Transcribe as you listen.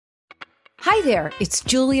Hi there, it's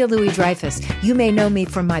Julia Louis-Dreyfus. You may know me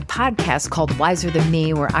from my podcast called Wiser Than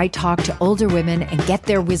Me, where I talk to older women and get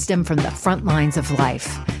their wisdom from the front lines of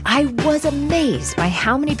life. I was amazed by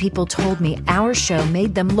how many people told me our show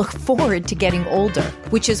made them look forward to getting older,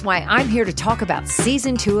 which is why I'm here to talk about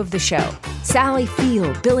season 2 of the show. Sally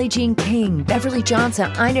Field, Billie Jean King, Beverly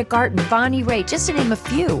Johnson, Ina Garten, Bonnie Raitt, just to name a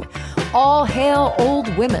few. All hail old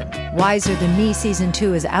women. Wiser Than Me season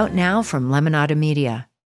 2 is out now from Lemonada Media.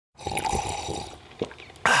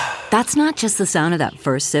 That's not just the sound of that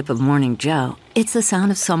first sip of Morning Joe. It's the sound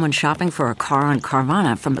of someone shopping for a car on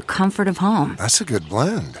Carvana from the comfort of home. That's a good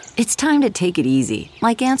blend. It's time to take it easy,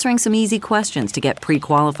 like answering some easy questions to get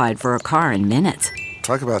pre-qualified for a car in minutes.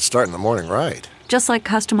 Talk about starting the morning right. Just like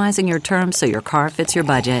customizing your terms so your car fits your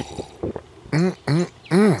budget.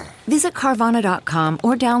 Visit Carvana.com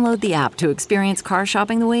or download the app to experience car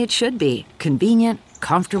shopping the way it should be. Convenient,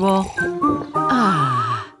 comfortable.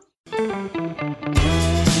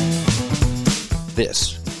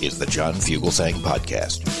 This is the John Fugelsang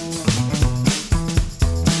Podcast.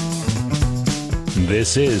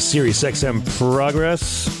 This is SiriusXM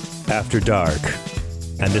Progress After Dark.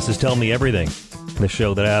 And this is Tell Me Everything, the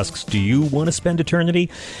show that asks, do you want to spend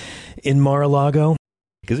eternity in Mar-a-Lago?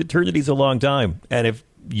 Because eternity's a long time. And if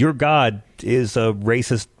your God is a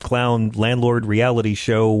racist clown landlord reality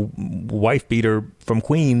show wife beater from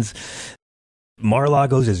Queens,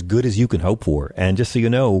 Mar-a-Lago's as good as you can hope for. And just so you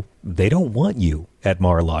know, they don't want you at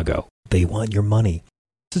Mar-a-Lago. They want your money.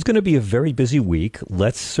 This is going to be a very busy week.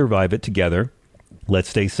 Let's survive it together. Let's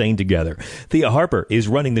stay sane together. Thea Harper is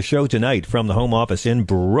running the show tonight from the home office in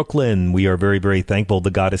Brooklyn. We are very, very thankful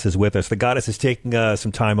the goddess is with us. The goddess is taking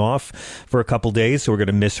some time off for a couple days, so we're going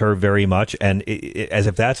to miss her very much. And as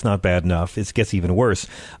if that's not bad enough, it gets even worse.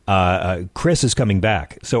 Chris is coming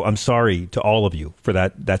back. So I'm sorry to all of you for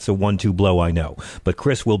that. That's a 1-2 blow, I know. But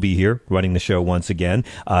Chris will be here running the show once again.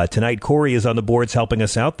 Tonight, Corey is on the boards helping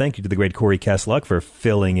us out. Thank you to the great Corey Kesluck for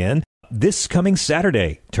filling in. This coming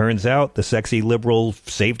Saturday, turns out the Sexy Liberal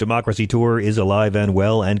Save Democracy Tour is alive and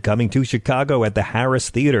well and coming to Chicago at the Harris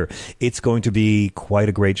Theater. It's going to be quite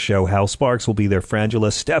a great show. Hal Sparks will be there,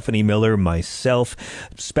 Frangela, Stephanie Miller, myself.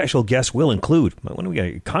 Special guests will include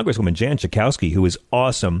Congresswoman Jan Schakowsky, who is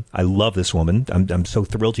awesome. I love this woman. I'm so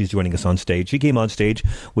thrilled she's joining us on stage. She came on stage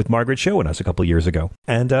with Margaret Cho and us a couple years ago.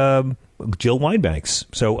 And Jill Wine-Banks.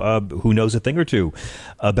 So who knows a thing or two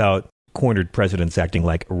about cornered presidents acting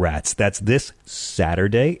like rats. That's this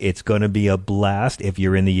Saturday. It's going to be a blast. If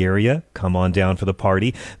you're in the area, come on down for the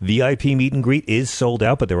party. VIP meet and greet is sold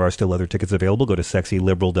out, but there are still other tickets available. Go to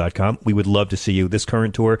sexyliberal.com. We would love to see you. This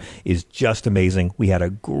current tour is just amazing. We had a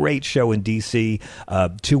great show in D.C.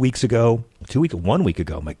 1 week ago,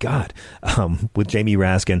 my God, with Jamie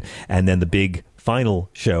Raskin. And then the big final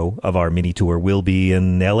show of our mini tour will be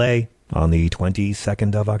in L.A. on the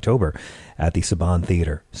 22nd of October at the Saban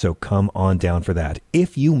Theater. So come on down for that.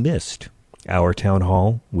 If you missed our town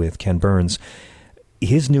hall with Ken Burns,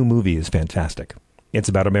 his new movie is fantastic. It's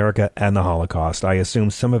about America and the Holocaust. I assume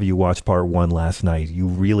some of you watched part 1 last night. You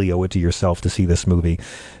really owe it to yourself to see this movie.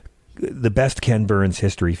 The best Ken Burns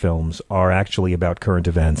history films are actually about current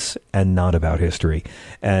events and not about history.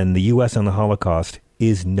 And the U.S. and the Holocaust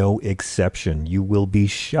is no exception. You will be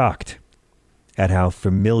shocked at how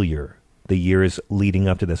familiar the years leading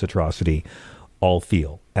up to this atrocity all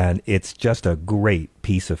feel. And it's just a great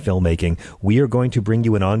piece of filmmaking. We are going to bring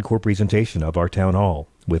you an encore presentation of our town hall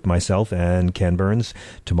with myself and Ken Burns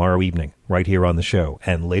tomorrow evening, right here on the show.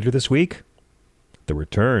 And later this week, the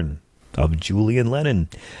return of Julian Lennon.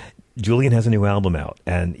 Julian has a new album out.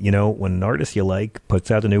 And, you know, when an artist you like puts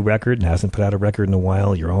out a new record and hasn't put out a record in a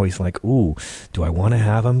while, you're always like, ooh, do I want to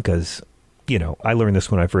have him? Because, you know, I learned this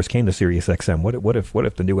when I first came to SiriusXM. What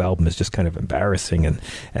if the new album is just kind of embarrassing and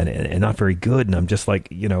not very good? And I'm just like,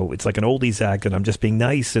 you know, it's like an oldies act and I'm just being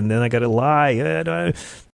nice and then I got to lie.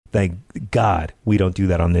 Thank God we don't do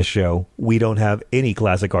that on this show. We don't have any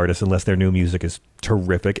classic artists unless their new music is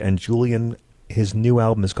terrific. And Julian, his new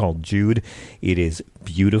album is called Jude. It is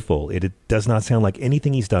beautiful. It does not sound like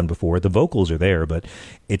anything he's done before. The vocals are there, but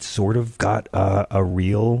it's sort of got a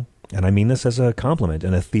real, and I mean this as a compliment,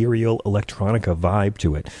 an ethereal electronica vibe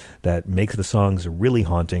to it that makes the songs really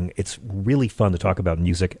haunting. It's really fun to talk about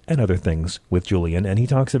music and other things with Julian, and he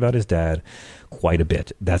talks about his dad quite a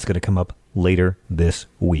bit. That's going to come up later this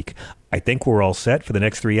week. I think we're all set for the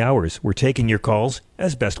next 3 hours. We're taking your calls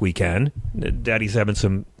as best we can. Daddy's having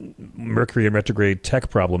some Mercury and retrograde tech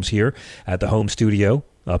problems here at the home studio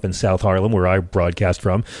up in South Harlem, where I broadcast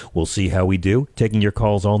from. We'll see how we do. Taking your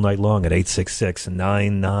calls all night long at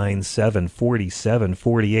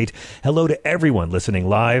 866-997-4748. Hello to everyone listening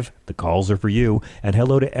live. The calls are for you. And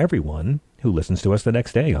hello to everyone who listens to us the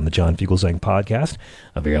next day on the John Fugelsang podcast,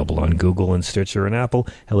 available on Google and Stitcher and Apple.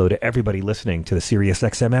 Hello to everybody listening to the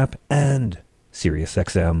SiriusXM app and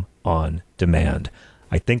SiriusXM On Demand.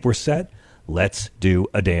 I think we're set. Let's do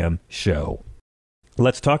a damn show.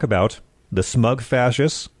 Let's talk about the smug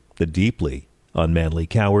fascists, the deeply unmanly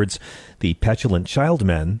cowards, the petulant child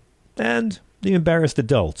men, and the embarrassed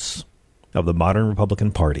adults of the modern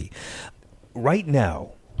Republican Party. Right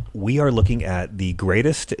now, we are looking at the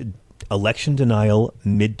greatest election denial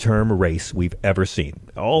midterm race we've ever seen.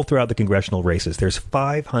 All throughout the congressional races, there's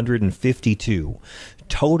 552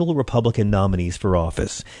 total Republican nominees for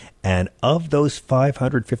office. And of those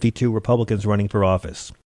 552 Republicans running for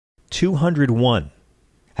office, 201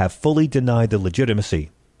 have fully denied the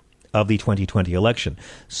legitimacy of the 2020 election.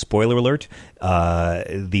 Spoiler alert,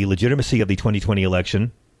 the legitimacy of the 2020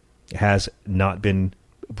 election has not been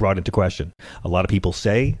brought into question. A lot of people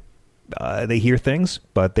say they hear things,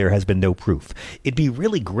 but there has been no proof. It'd be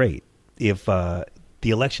really great if the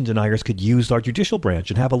election deniers could use our judicial branch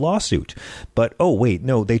and have a lawsuit. But, oh, wait,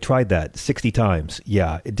 no, they tried that 60 times.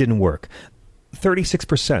 Yeah, it didn't work.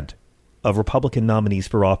 36% of Republican nominees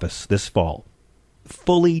for office this fall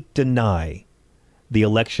fully deny the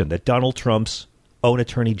election that Donald Trump's own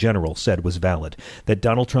attorney general said was valid, that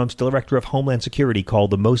Donald Trump's director of Homeland Security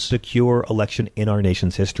called the most secure election in our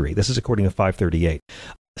nation's history. This is according to 538.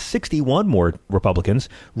 61 more Republicans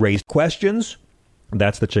raised questions.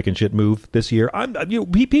 That's the chicken shit move this year.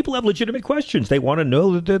 People have legitimate questions. They want to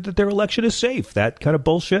know that their election is safe. That kind of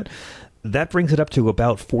bullshit. That brings it up to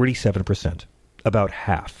about 47%, about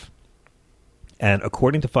half. And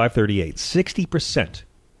according to 538, 60%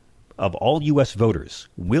 of all U.S. voters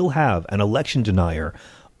will have an election denier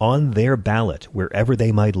on their ballot wherever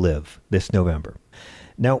they might live this November.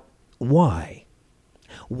 Now, why?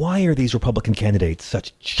 Why are these Republican candidates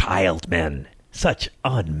such child men, such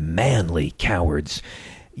unmanly cowards?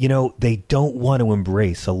 You know, they don't want to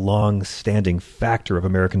embrace a long-standing factor of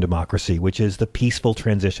American democracy, which is the peaceful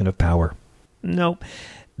transition of power. No,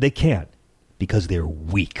 they can't, because they're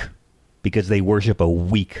weak, because they worship a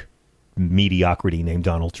weak mediocrity named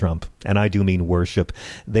Donald Trump. And I do mean worship.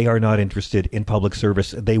 They are not interested in public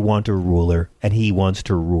service. They want a ruler, and he wants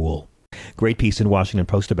to rule. Great piece in Washington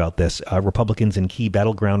Post about this. Republicans in key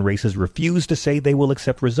battleground races refuse to say they will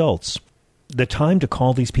accept results. The time to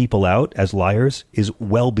call these people out as liars is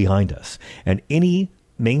well behind us. And any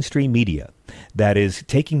mainstream media that is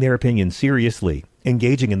taking their opinion seriously,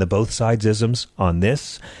 engaging in the both sides-isms on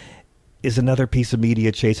this, is another piece of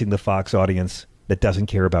media chasing the Fox audience that doesn't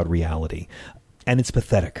care about reality. And it's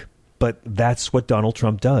pathetic. But that's what Donald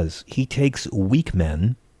Trump does. He takes weak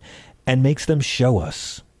men and makes them show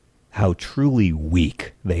us how truly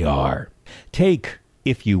weak they are. Take,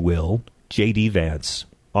 if you will, J.D. Vance,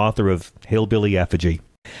 author of Hillbilly Effigy.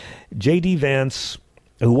 J.D. Vance,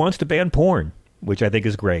 who wants to ban porn, which I think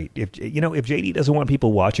is great. If J.D. doesn't want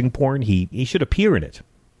people watching porn, he should appear in it.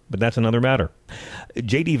 But that's another matter.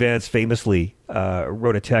 J.D. Vance famously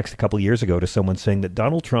wrote a text a couple of years ago to someone saying that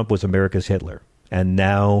Donald Trump was America's Hitler, and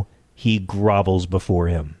now he grovels before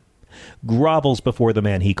him. Grovels before the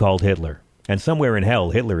man he called Hitler. And somewhere in hell,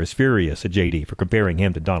 Hitler is furious at J.D. for comparing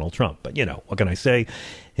him to Donald Trump. But, what can I say?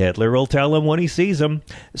 Hitler will tell him when he sees him.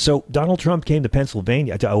 So Donald Trump came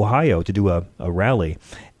to Ohio to do a rally.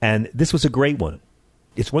 And this was a great one.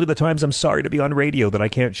 It's one of the times I'm sorry to be on radio that I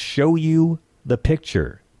can't show you the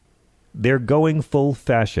picture. They're going full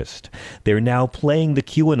fascist. They're now playing the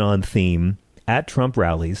QAnon theme at Trump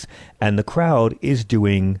rallies. And the crowd is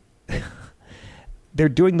doing... They're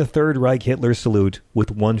doing the Third Reich Hitler salute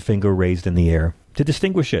with one finger raised in the air to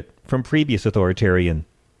distinguish it from previous authoritarian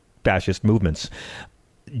fascist movements.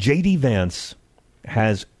 J.D. Vance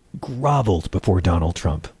has groveled before Donald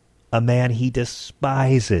Trump, a man he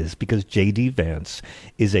despises because J.D. Vance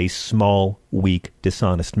is a small, weak,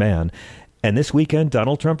 dishonest man. And this weekend,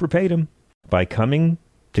 Donald Trump repaid him by coming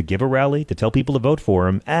to give a rally, to tell people to vote for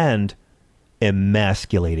him, and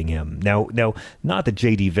emasculating him. Now, not that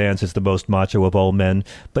J.D. Vance is the most macho of all men,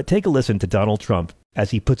 but take a listen to Donald Trump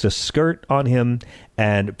as he puts a skirt on him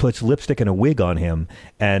and puts lipstick and a wig on him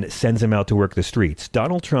and sends him out to work the streets.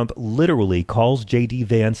 Donald Trump literally calls J.D.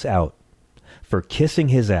 Vance out for kissing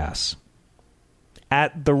his ass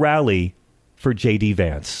at the rally for J.D.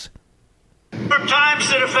 Vance. New York Times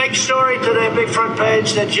did a fake story today, big front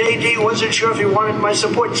page, that J.D. wasn't sure if he wanted my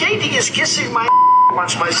support. J.D. is kissing my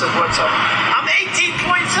wants my support. So I'm 18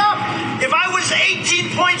 points up. If I was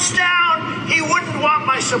 18 points down, he wouldn't want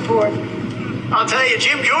my support. I'll tell you,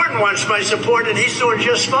 Jim Jordan wants my support, and he's doing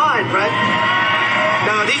just fine, right?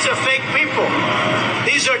 Now, these are fake people.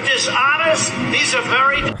 These are dishonest. These are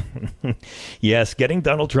very... Yes, getting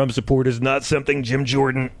Donald Trump support is not something Jim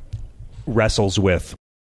Jordan wrestles with.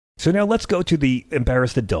 So now let's go to the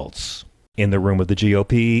embarrassed adults in the room of the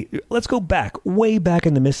GOP. Let's go back, way back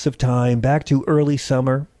in the mists of time, back to early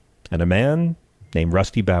summer, and a man named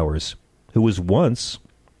Rusty Bowers, who was once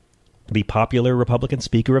the popular Republican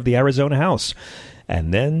Speaker of the Arizona House.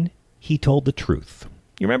 And then he told the truth.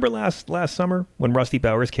 You remember last summer when Rusty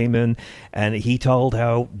Bowers came in and he told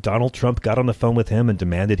how Donald Trump got on the phone with him and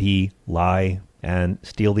demanded he lie and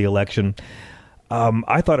steal the election?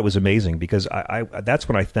 I thought it was amazing because I that's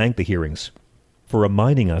when I thanked the hearings for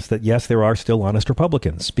reminding us that, yes, there are still honest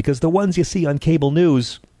Republicans, because the ones you see on cable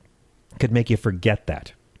news could make you forget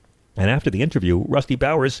that. And after the interview, Rusty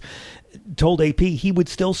Bowers told AP he would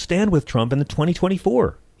still stand with Trump in the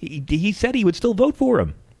 2024. He said he would still vote for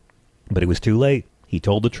him. But it was too late. He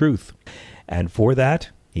told the truth. And for that,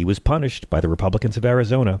 he was punished by the Republicans of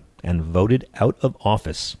Arizona and voted out of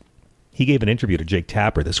office. He gave an interview to Jake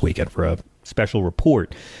Tapper this weekend for a special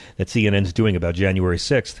report that CNN's doing about January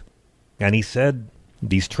 6th. And he said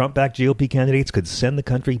these Trump-backed GOP candidates could send the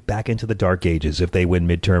country back into the dark ages if they win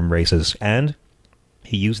midterm races. And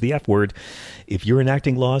he used the F word. If you're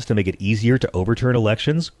enacting laws to make it easier to overturn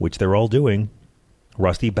elections, which they're all doing,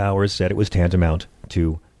 Rusty Bowers said it was tantamount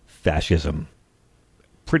to fascism.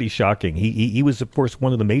 Pretty shocking. He was, of course,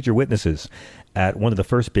 one of the major witnesses at one of the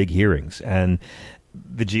first big hearings. And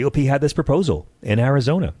the GOP had this proposal in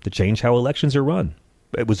Arizona to change how elections are run.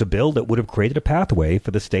 It was a bill that would have created a pathway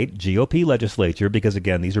for the state GOP legislature, because,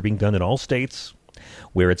 again, these are being done in all states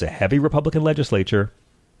where it's a heavy Republican legislature,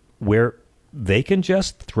 where they can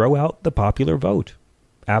just throw out the popular vote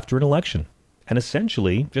after an election and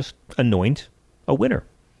essentially just anoint a winner.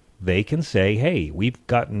 They can say, hey, we've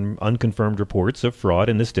gotten unconfirmed reports of fraud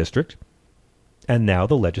in this district, and now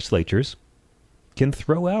the legislatures can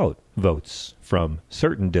throw out votes from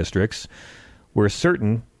certain districts where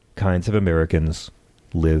certain kinds of Americans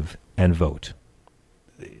live and vote.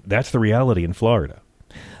 That's the reality in Florida.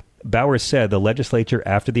 Bowers said the legislature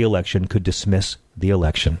after the election could dismiss the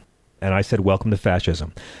election. And I said, welcome to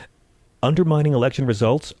fascism. Undermining election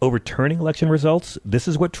results, overturning election results, this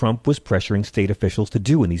is what Trump was pressuring state officials to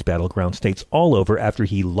do in these battleground states all over after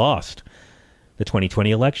he lost the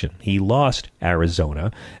 2020 election. He lost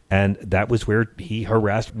Arizona, and that was where he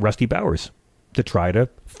harassed Rusty Bowers to try to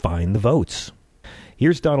find the votes.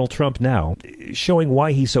 Here's Donald Trump now, showing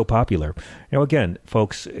why he's so popular. Now, again,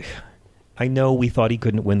 folks, I know we thought he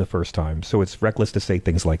couldn't win the first time, so it's reckless to say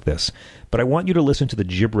things like this. But I want you to listen to the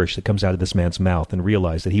gibberish that comes out of this man's mouth and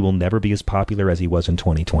realize that he will never be as popular as he was in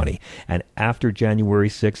 2020. And after January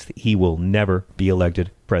 6th, he will never be elected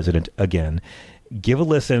president again. Give a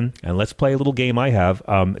listen, and let's play a little game I have.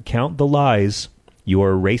 Count the lies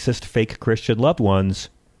your racist fake Christian loved ones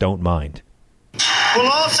don't mind. We'll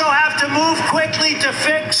also have to move quickly to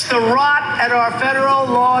fix the rot at our federal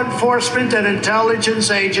law enforcement and intelligence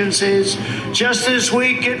agencies. Just this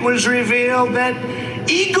week, it was revealed that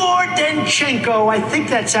Igor Danchenko, I think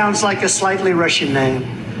that sounds like a slightly Russian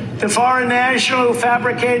name, the foreign national who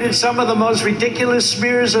fabricated some of the most ridiculous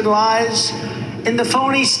smears and lies in the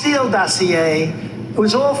phony Steele dossier. It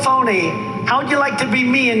was all phony. How'd you like to be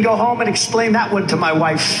me and go home and explain that one to my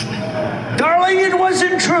wife? Darling, it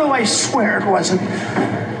wasn't true. I swear it wasn't.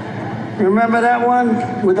 Remember that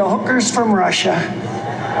one with the hookers from Russia?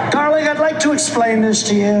 Darling, I'd like to explain this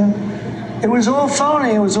to you. It was all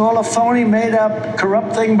phony. It was all a phony, made-up,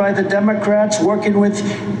 corrupt thing by the Democrats working with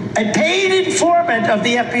a paid informant of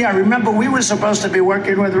the FBI. Remember, we were supposed to be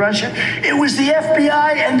working with Russia. It was the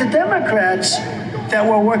FBI and the Democrats that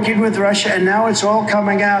were working with Russia, and now it's all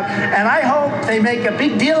coming out. And I hope they make a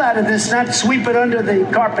big deal out of this, not sweep it under the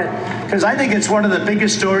carpet, because I think it's one of the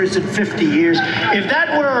biggest stories in 50 years. If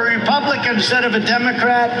that were a Republican instead of a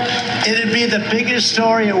Democrat, it'd be the biggest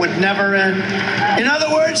story. It would never end. In other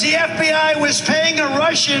words, the FBI was paying a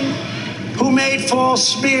Russian who made false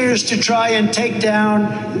smears to try and take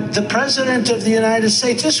down the President of the United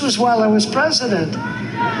States. This was while I was president.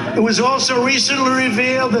 It was also recently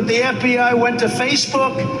revealed that the FBI went to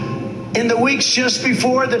Facebook in the weeks just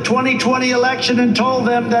before the 2020 election and told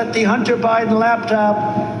them that the Hunter Biden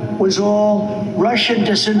laptop was all Russian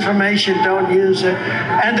disinformation, don't use it.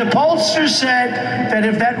 And the pollsters said that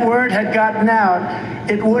if that word had gotten out,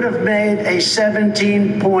 it would have made a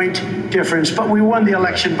 17-point difference. But we won the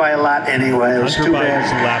election by a lot anyway. It was Hunter too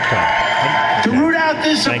Biden's bad. Laptop. To root out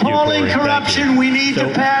this Thank you, appalling Corey. corruption, we need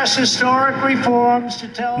to pass historic reforms to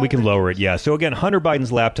tell... We can lower it, yeah. So again, Hunter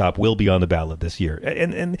Biden's laptop will be on the ballot this year.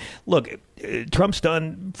 And look, Trump's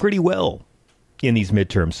done pretty well in these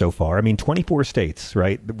midterms so far. I mean, 24 states,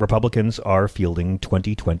 right? The Republicans are fielding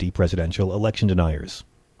 2020 presidential election deniers.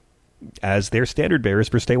 as their standard bearers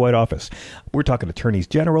for statewide office. We're talking attorneys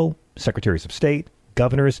general, secretaries of state,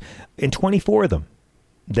 governors, and 24 of them.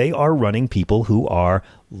 They are running people who are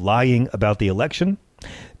lying about the election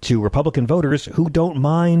to Republican voters who don't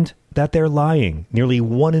mind that they're lying. Nearly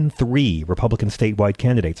 1 in 3 Republican statewide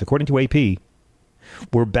candidates, according to AP,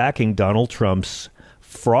 were backing Donald Trump's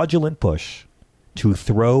fraudulent push to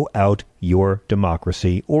throw out your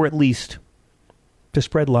democracy, or at least to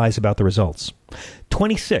spread lies about the results.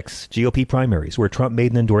 26 GOP primaries where Trump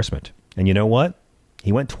made an endorsement. And you know what?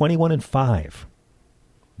 He went 21-5.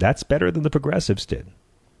 That's better than the progressives did.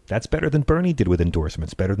 That's better than Bernie did with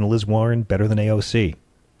endorsements, better than Liz Warren, better than AOC.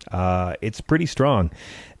 It's pretty strong,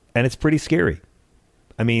 and it's pretty scary.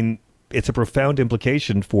 I mean, it's a profound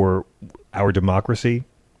implication for our democracy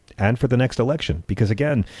and for the next election. Because,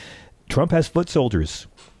 again, Trump has foot soldiers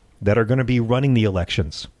that are going to be running the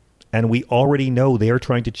elections. And we already know they are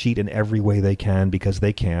trying to cheat in every way they can because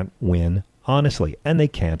they can't win honestly. And they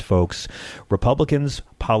can't, folks. Republicans'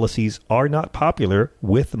 policies are not popular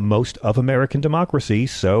with most of American democracy.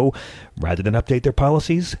 So rather than update their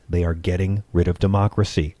policies, they are getting rid of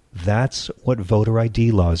democracy. That's what voter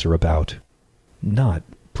ID laws are about. Not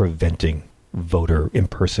preventing voter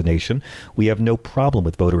impersonation. We have no problem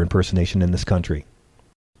with voter impersonation in this country.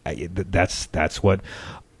 That's what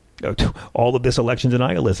all of this election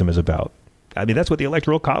denialism is about. I mean, that's what the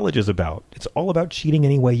Electoral College is about. It's all about cheating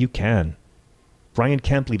any way you can. Brian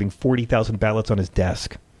Kemp leaving 40,000 ballots on his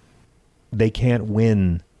desk. They can't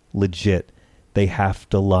win legit. They have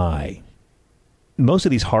to lie. Most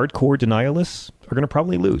of these hardcore denialists are going to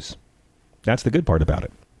probably lose. That's the good part about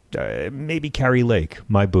it. Maybe Carrie Lake,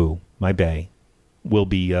 my boo, my bae, will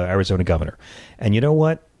be Arizona governor. And you know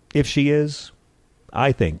what? If she is,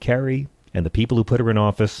 I think Carrie and the people who put her in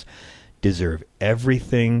office deserve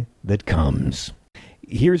everything that comes.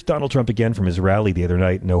 Here's Donald Trump again from his rally the other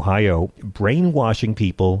night in Ohio, brainwashing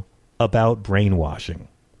people about brainwashing.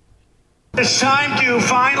 It's time to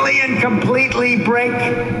finally and completely break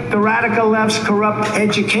the radical left's corrupt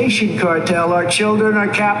education cartel. Our children are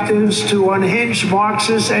captives to unhinged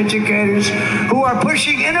Marxist educators who are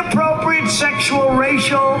pushing inappropriate sexual,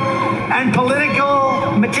 racial, and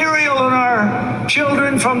political material on our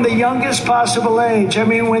children from the youngest possible age. I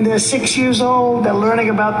mean, when they're 6 years old, they're learning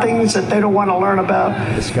about things that they don't want to learn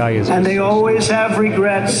about. This guy is, and they always have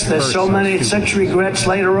regrets. There's so many such regrets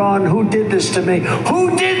later on. Who did this to me?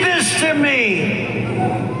 Who did this to me?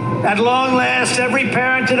 At long last, every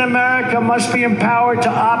parent in America must be empowered to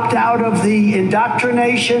opt out of the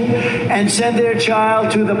indoctrination and send their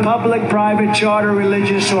child to the public, private, charter,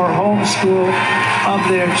 religious, or homeschool of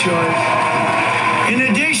their choice. In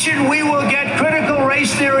addition, we will get critical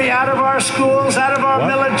race theory out of our schools, out of our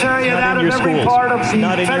military, and out of every part of the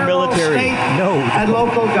federal, state, and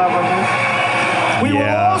local government. We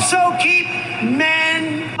will also keep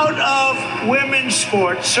men out of women's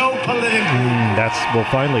sports, so political. Well,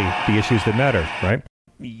 finally, the issues that matter, right?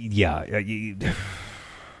 Yeah.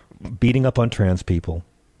 Beating up on trans people.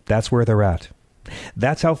 That's where they're at.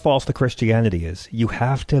 That's how false the Christianity is. You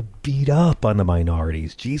have to beat up on the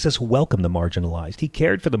minorities. Jesus welcomed the marginalized. He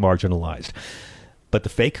cared for the marginalized. But the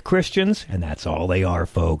fake Christians, and that's all they are,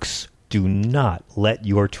 folks, do not let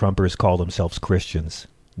your Trumpers call themselves Christians.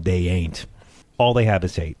 They ain't. All they have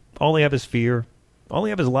is hate. All they have is fear. All they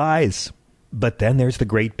have is lies. But then there's the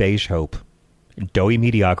great beige hope. Doughy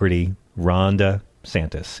mediocrity, Rhonda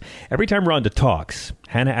Santis. Every time Rhonda talks,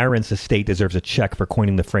 Hannah Arendt's estate deserves a check for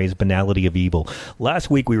coining the phrase banality of evil. Last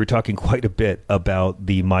week, we were talking quite a bit about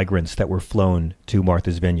the migrants that were flown to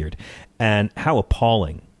Martha's Vineyard and how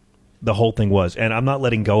appalling the whole thing was. And I'm not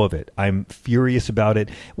letting go of it. I'm furious about it.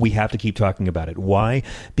 We have to keep talking about it. Why?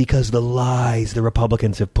 Because the lies the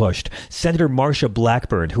Republicans have pushed. Senator Marsha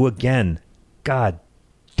Blackburn, who again, God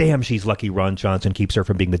damn, she's lucky Ron Johnson keeps her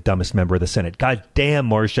from being the dumbest member of the Senate. God damn,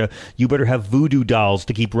 Marsha, you better have voodoo dolls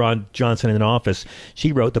to keep Ron Johnson in office.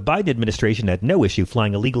 She wrote, the Biden administration had no issue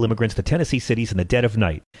flying illegal immigrants to Tennessee cities in the dead of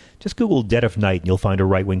night. Just Google dead of night and you'll find a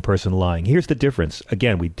right-wing person lying. Here's the difference.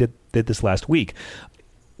 Again, we did this last week.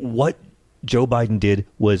 What Joe Biden did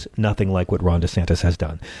was nothing like what Ron DeSantis has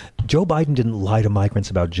done. Joe Biden didn't lie to migrants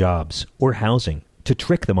about jobs or housing to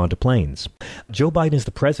trick them onto planes. Joe Biden is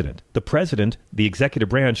the president. The president, the executive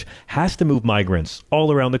branch, has to move migrants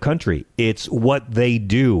all around the country. It's what they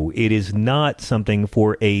do. It is not something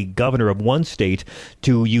for a governor of one state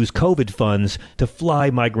to use COVID funds to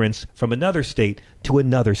fly migrants from another state to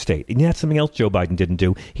another state. And that's something else Joe Biden didn't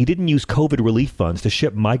do. He didn't use COVID relief funds to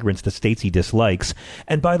ship migrants to states he dislikes.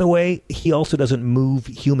 And by the way, he also doesn't move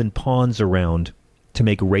human pawns around to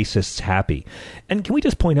make racists happy. And can we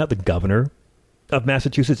just point out the governor of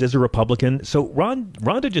Massachusetts is a Republican. So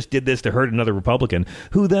Rhonda just did this to hurt another Republican,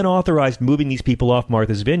 who then authorized moving these people off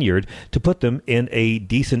Martha's Vineyard to put them in a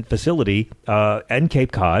decent facility in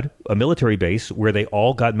Cape Cod, a military base where they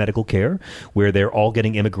all got medical care, where they're all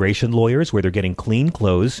getting immigration lawyers, where they're getting clean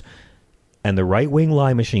clothes. And the right-wing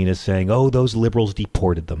lie machine is saying, oh, those liberals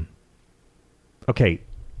deported them. Okay,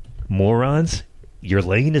 morons, your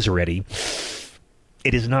lane is ready.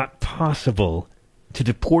 It is not possible to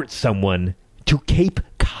deport someone to Cape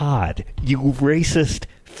Cod, you racist,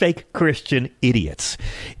 fake Christian idiots.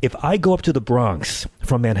 If I go up to the Bronx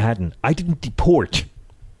from Manhattan, I didn't deport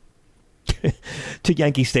to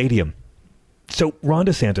Yankee Stadium. So Ron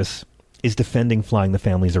DeSantis is defending flying the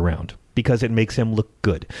families around because it makes him look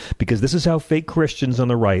good. Because this is how fake Christians on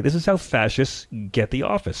the right, this is how fascists get the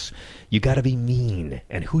office. You got to be mean.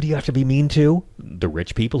 And who do you have to be mean to? The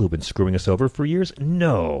rich people who've been screwing us over for years?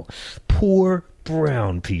 No. Poor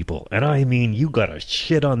brown people. And I mean, you got to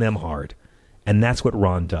shit on them hard. And that's what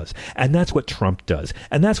Ron does. And that's what Trump does.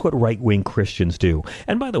 And that's what right-wing Christians do.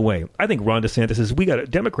 And by the way, I think Ron DeSantis is,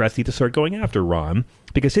 Democrats need to start going after Ron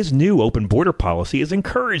because his new open border policy is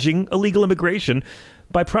encouraging illegal immigration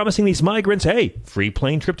by promising these migrants, hey, free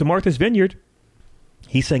plane trip to Martha's Vineyard.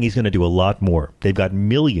 He's saying he's going to do a lot more. They've got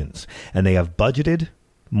millions, and they have budgeted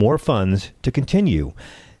more funds to continue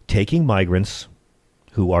taking migrants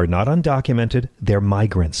who are not undocumented. They're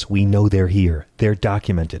migrants. We know they're here. They're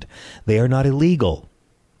documented. They are not illegal.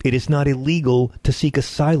 It is not illegal to seek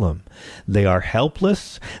asylum. They are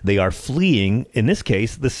helpless. They are fleeing, in this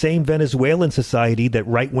case, the same Venezuelan society that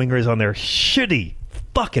right-wingers on their shitty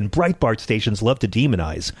fucking Breitbart stations love to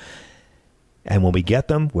demonize. And when we get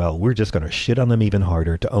them, well, we're just going to shit on them even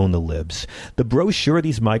harder to own the libs. The brochure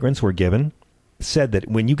these migrants were given said that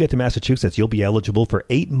when you get to Massachusetts, you'll be eligible for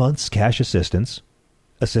 8 months cash assistance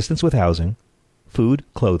with housing, food,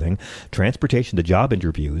 clothing, transportation to job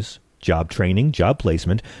interviews, job training, job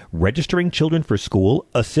placement, registering children for school,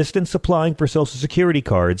 assistance applying for Social Security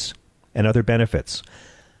cards, and other benefits.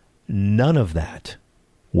 None of that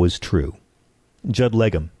was true. Judd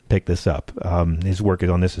Legum picked this up. His work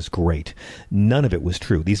on this is great. None of it was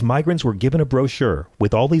true. These migrants were given a brochure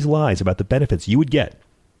with all these lies about the benefits you would get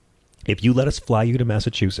if you let us fly you to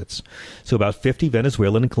Massachusetts. So about 50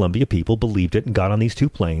 Venezuelan and Colombia people believed it and got on these 2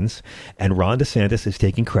 planes, and Ron DeSantis is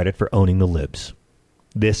taking credit for owning the libs.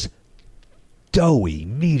 This doughy,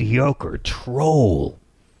 mediocre troll,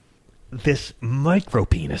 this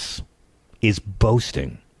micropenis, is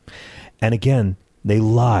boasting. And again, they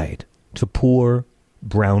lied to poor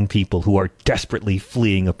brown people who are desperately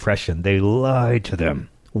fleeing oppression. They lied to them.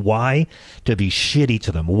 Why? To be shitty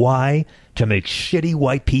to them. Why? To make shitty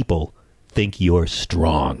white people think you're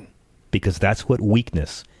strong. Because that's what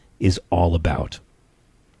weakness is all about.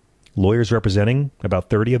 Lawyers representing about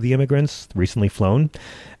 30 of the immigrants recently flown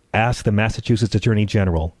asked the Massachusetts Attorney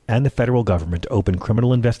General and the federal government to open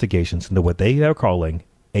criminal investigations into what they are calling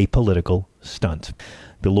a political stunt.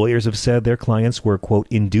 The lawyers have said their clients were, quote,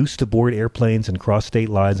 induced to board airplanes and cross state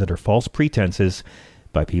lines under false pretenses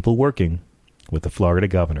by people working with the Florida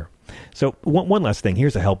governor. So one last thing.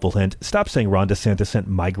 Here's a helpful hint. Stop saying Ron DeSantis sent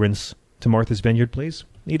migrants to Martha's Vineyard, please.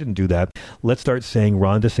 He didn't do that. Let's start saying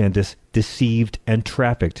Ron DeSantis deceived and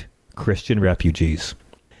trafficked Christian refugees.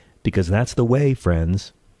 Because that's the way,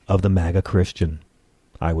 friends, of the MAGA Christian.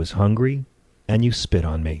 I was hungry, and you spit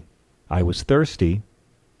on me. I was thirsty,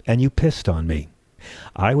 and you pissed on me.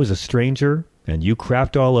 I was a stranger, and you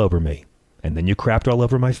crapped all over me. And then you crapped all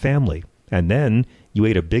over my family. And then you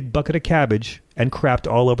ate a big bucket of cabbage and crapped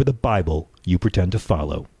all over the Bible you pretend to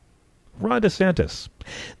follow. Ron DeSantis,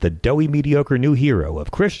 the doughy, mediocre new hero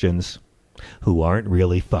of Christians who aren't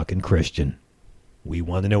really fucking Christian. We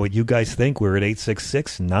want to know what you guys think. We're at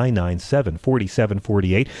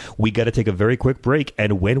 866-997-4748. We got to take a very quick break,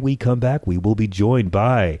 and when we come back, we will be joined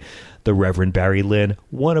by the Reverend Barry Lynn,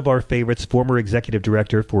 one of our favorites, former executive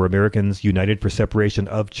director for Americans United for Separation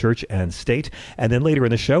of Church and State. And then later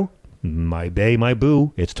in the show, my bae, my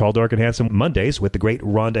boo, it's Tall, Dark, and Handsome Mondays with the great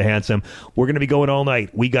Rhonda Handsome. We're going to be going all night.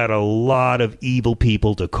 We got a lot of evil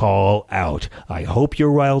people to call out. I hope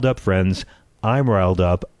you're riled up, friends. I'm riled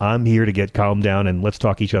up. I'm here to get calmed down, and let's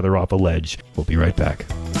talk each other off a ledge. We'll be right back.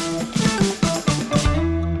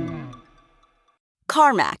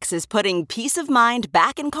 CarMax is putting peace of mind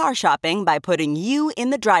back in car shopping by putting you in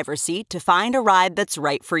the driver's seat to find a ride that's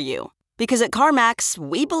right for you. Because at CarMax,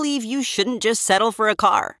 we believe you shouldn't just settle for a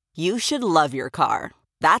car. You should love your car.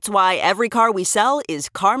 That's why every car we sell is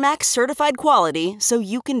CarMax certified quality, so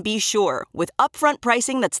you can be sure with upfront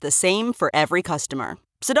pricing that's the same for every customer.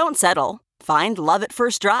 So don't settle. Find love at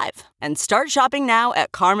first drive and start shopping now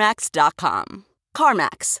at CarMax.com.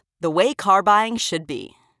 CarMax, the way car buying should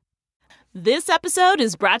be. This episode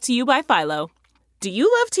is brought to you by Philo. Do you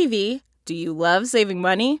love TV? Do you love saving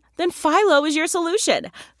money? Then Philo is your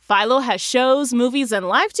solution. Philo has shows, movies, and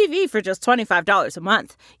live TV for just $25 a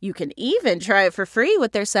month. You can even try it for free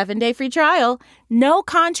with their 7-day free trial. No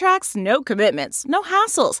contracts, no commitments, no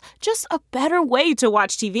hassles. Just a better way to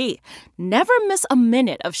watch TV. Never miss a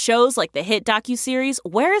minute of shows like the hit docuseries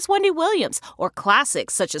Where is Wendy Williams? Or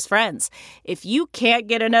classics such as Friends. If you can't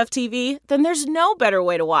get enough TV, then there's no better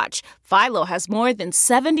way to watch. Philo has more than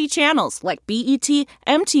 70 channels like BET,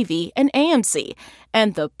 MTV, and AMC.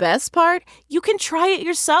 And the best part? You can try it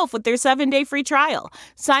yourself with their 7-day free trial.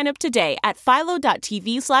 Sign up today at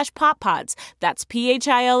philo.tv/poppods. That's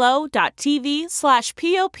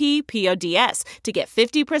philo.tv/POPPODS to get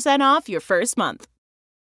 50% off your first month.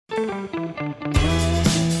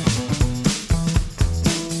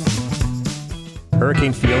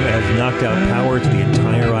 Hurricane Fiona has knocked out power to the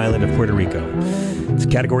entire island of Puerto Rico. It's a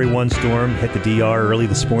Category 1 storm hit the DR early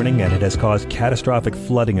this morning, and it has caused catastrophic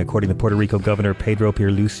flooding, according to Puerto Rico Governor Pedro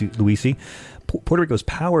Pierluisi. Puerto Rico's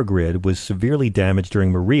power grid was severely damaged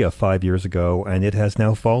during Maria 5 years ago, and it has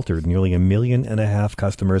now faltered. Nearly 1.5 million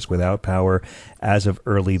customers without power as of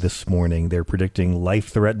early this morning. They're predicting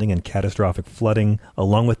life-threatening and catastrophic flooding,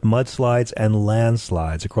 along with mudslides and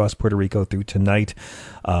landslides across Puerto Rico through tonight.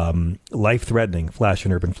 Life-threatening flash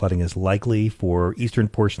and urban flooding is likely for eastern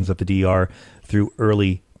portions of the DR through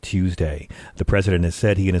early Tuesday. The president has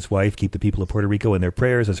said he and his wife keep the people of Puerto Rico in their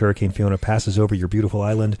prayers as Hurricane Fiona passes over your beautiful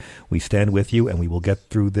island. We stand with you, and we will get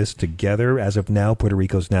through this together. As of now, Puerto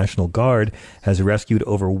Rico's National Guard has rescued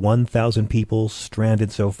over 1,000 people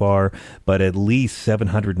stranded so far, but at least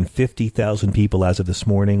 750,000 people as of this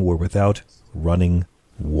morning were without running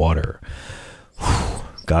water.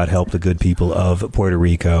 God help the good people of Puerto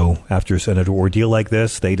Rico. After an ordeal like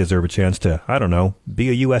this, they deserve a chance to, I don't know, be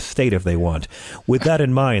a U.S. state if they want. With that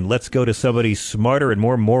in mind, let's go to somebody smarter and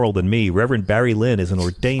more moral than me. Reverend Barry Lynn is an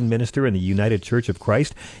ordained minister in the United Church of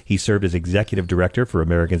Christ. He served as executive director for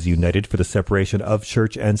Americans United for the separation of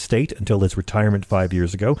church and state until his retirement 5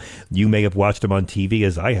 years ago. You may have watched him on TV,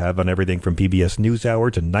 as I have, on everything from PBS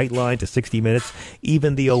NewsHour to Nightline to 60 Minutes,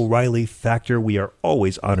 even the O'Reilly Factor. We are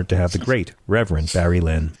always honored to have the great Reverend Barry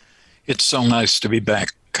Lynn. It's so nice to be back.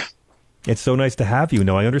 It's so nice to have you.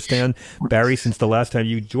 Now, I understand, Barry, since the last time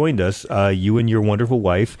you joined us, you and your wonderful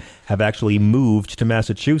wife have actually moved to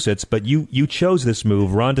Massachusetts, but you chose this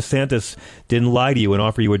move. Ron DeSantis didn't lie to you and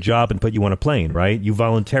offer you a job and put you on a plane, right? You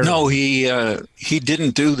voluntarily. No, he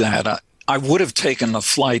didn't do that. I would have taken the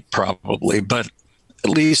flight probably, but at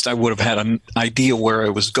least I would have had an idea where I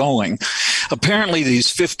was going. Apparently, these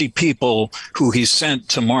 50 people who he sent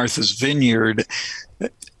to Martha's Vineyard,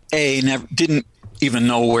 didn't even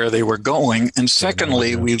know where they were going. And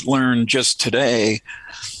secondly, we learned just today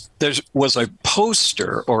there was a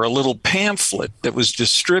poster or a little pamphlet that was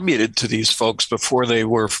distributed to these folks before they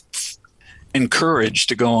were encouraged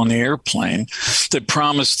to go on the airplane that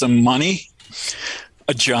promised them money,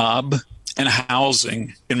 a job, and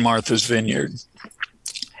housing in Martha's Vineyard.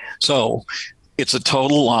 So it's a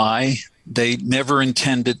total lie. They never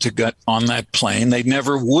intended to get on that plane. They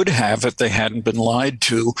never would have if they hadn't been lied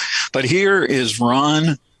to. But here is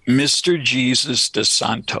Ron, Mr. Jesus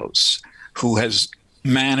DeSantis, who has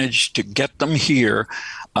managed to get them here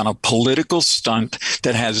on a political stunt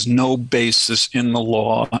that has no basis in the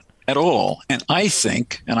law at all. And I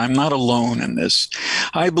think, and I'm not alone in this,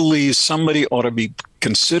 I believe somebody ought to be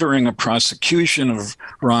considering a prosecution of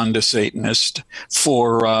Ron DeSantis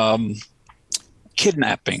for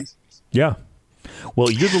kidnapping. Yeah.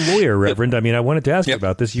 Well, you're the lawyer, Reverend. I mean, I wanted to ask you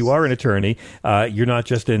about this. You are an attorney. You're not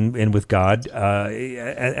just in with God.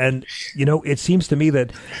 And, you know, it seems to me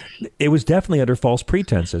that it was definitely under false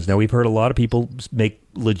pretenses. Now, we've heard a lot of people make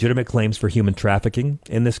legitimate claims for human trafficking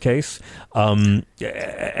in this case. And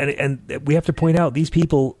we have to point out, these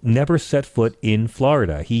people never set foot in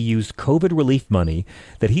Florida. He used COVID relief money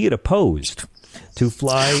that he had opposed to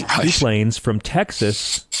fly two planes from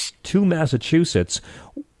Texas to Massachusetts,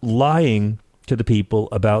 lying to the people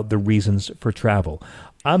about the reasons for travel.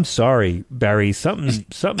 I'm sorry, Barry, something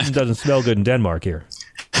doesn't smell good in Denmark here.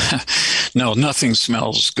 No, nothing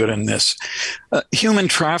smells good in this. Human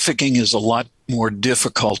trafficking is a lot more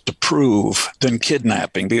difficult to prove than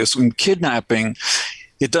kidnapping, because in kidnapping,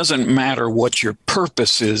 it doesn't matter what your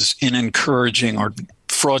purpose is in encouraging or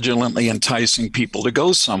fraudulently enticing people to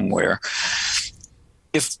go somewhere.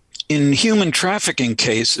 If in human trafficking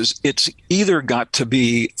cases, it's either got to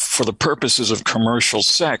be for the purposes of commercial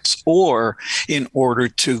sex or in order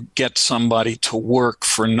to get somebody to work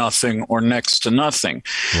for nothing or next to nothing.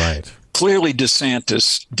 Right. clearly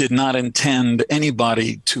DeSantis did not intend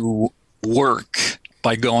anybody to work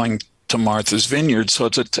by going to Martha's Vineyard. So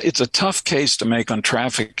it's a tough case to make on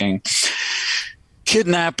trafficking.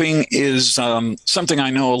 Kidnapping is something I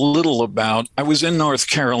know a little about. I was in North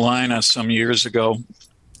Carolina some years ago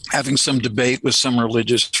having some debate with some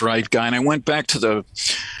religious right guy, and I went back to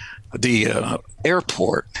the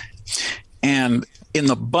airport, and in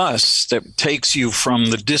the bus that takes you from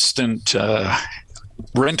the distant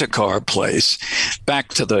rent-a-car place back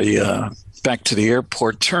to the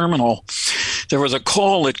airport terminal, there was a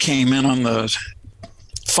call that came in on the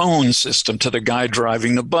phone system to the guy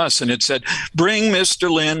driving the bus, and it said, "Bring Mr.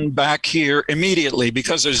 Lynn back here immediately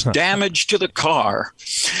because there's damage to the car."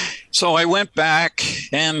 So I went back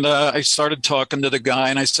and I started talking to the guy,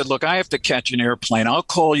 and I said, "Look, I have to catch an airplane. I'll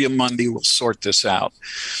call you Monday. We'll sort this out."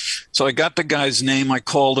 So I got the guy's name. I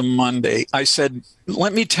called him Monday. I said,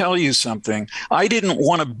 "Let me tell you something. I didn't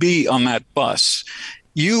want to be on that bus.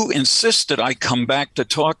 You insisted I come back to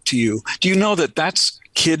talk to you. Do you know that that's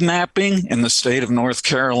kidnapping in the state of North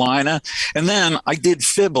Carolina?" And then I did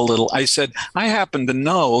fib a little. I said, "I happen to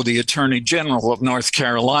know the Attorney General of North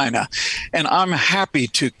Carolina, and I'm happy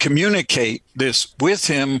to communicate this with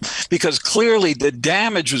him because clearly the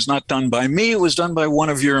damage was not done by me. It was done by one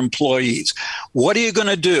of your employees. What are you going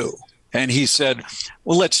to do?" And he said,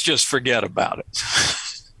 "Well, let's just forget about it."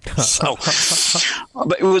 So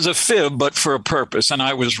but it was a fib, but for a purpose, and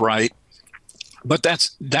I was right. But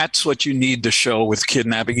that's what you need to show with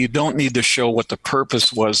kidnapping. You don't need to show what the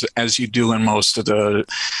purpose was, as you do in most of the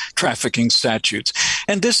trafficking statutes.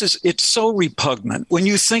 And it's so repugnant. When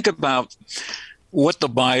you think about what the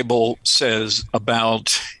Bible says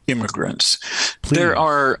about immigrants, there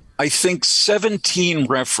are, I think, 17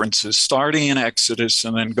 references starting in Exodus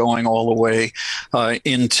and then going all the way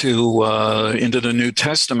into the New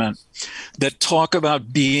Testament that talk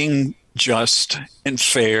about being just and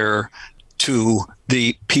fair to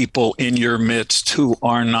the people in your midst who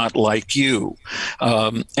are not like you.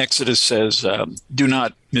 Exodus says, "Do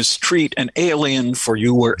not mistreat an alien, for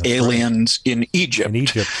you were aliens in Egypt."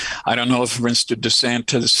 I don't know if Mr.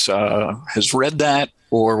 DeSantis has read that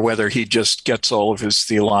or whether he just gets all of his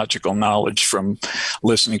theological knowledge from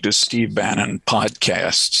listening to Steve Bannon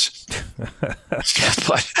podcasts.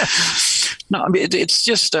 But no, I mean, it's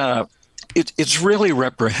just... It's really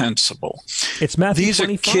reprehensible. It's Matthew These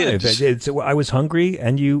 25. Are kids. I was hungry,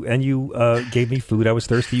 and you gave me food. I was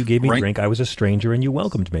thirsty. You gave me drink. I was a stranger, and you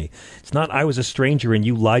welcomed me. It's not I was a stranger, and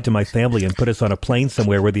you lied to my family and put us on a plane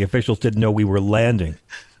somewhere where the officials didn't know we were landing.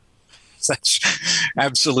 That's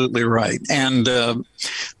absolutely right. And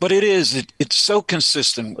but it's so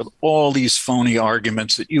consistent with all these phony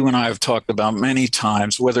arguments that you and I have talked about many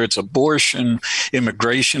times, whether it's abortion,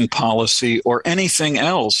 immigration policy, or anything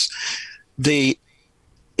else.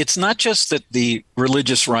 It's not just that the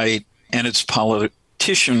religious right and its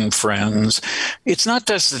politician friends, it's not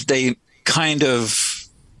just that they kind of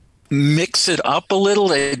mix it up a little.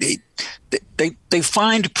 They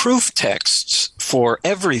find proof texts for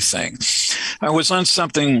everything. I was on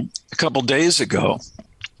something a couple days ago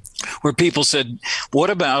where people said, "What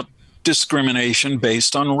about discrimination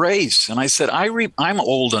based on race?" And I said, I'm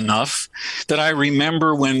old enough that I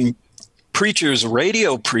remember when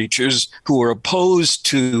radio preachers who were opposed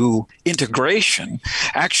to integration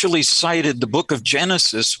actually cited the book of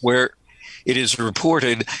Genesis, where it is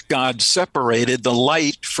reported God separated the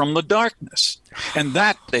light from the darkness. And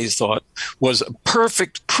that, they thought, was a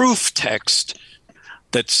perfect proof text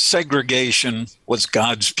that segregation was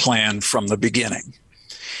God's plan from the beginning.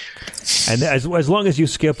 And as long as you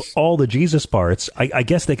skip all the Jesus parts, I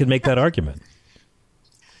guess they could make that argument.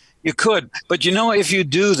 You could. But, if you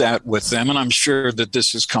do that with them, and I'm sure that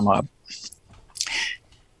this has come up,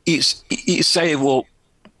 you say, well,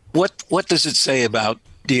 what does it say about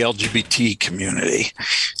the LGBT community?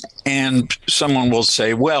 And someone will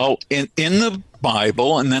say, well, in the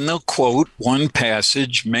Bible, and then they'll quote one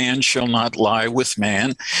passage, "Man shall not lie with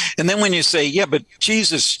man." And then when you say, yeah, but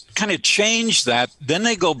Jesus kind of changed that, then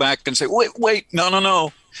they go back and say, wait,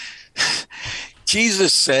 no.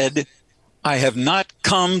 Jesus said, "I have not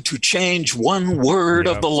come to change one word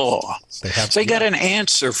of the law." They got an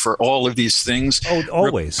answer for all of these things. Oh,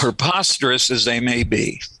 always. Preposterous as they may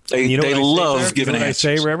be. They love giving answers.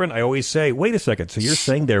 I say, Reverend? I always say, wait a second. So you're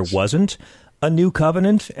saying there wasn't a new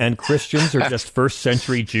covenant and Christians are just first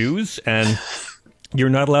century Jews and you're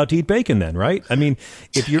not allowed to eat bacon then, right? I mean,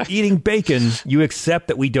 if you're eating bacon, you accept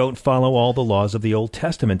that we don't follow all the laws of the Old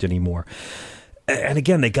Testament anymore. And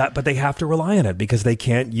again, but they have to rely on it because they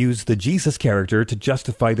can't use the Jesus character to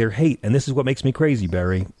justify their hate. And this is what makes me crazy,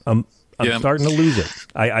 Barry. I'm starting to lose it.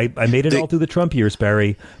 I made it all through the Trump years,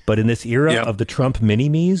 Barry, but in this era of the Trump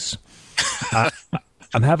mini-me's,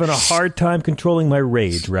 I'm having a hard time controlling my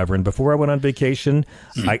rage, Reverend. Before I went on vacation,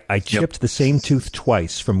 I chipped the same tooth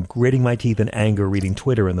twice from gritting my teeth in anger reading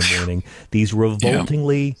Twitter in the morning. These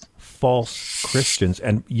revoltingly false Christians.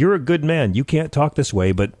 And you're a good man. You can't talk this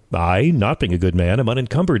way, but I, not being a good man, am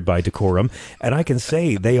unencumbered by decorum. And I can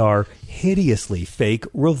say they are hideously fake,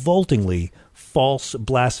 revoltingly false,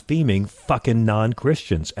 blaspheming fucking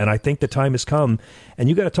non-Christians. And I think the time has come. And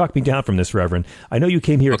you got to talk me down from this, Reverend. I know you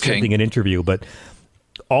came here accepting an interview, but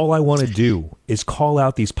all I want to do is call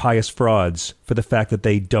out these pious frauds for the fact that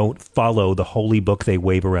they don't follow the holy book they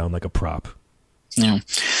wave around like a prop. Yeah.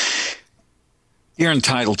 You're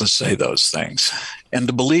entitled to say those things and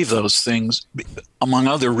to believe those things, among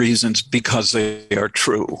other reasons, because they are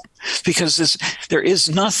true. Because there is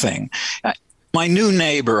nothing. My new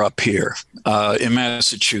neighbor up here in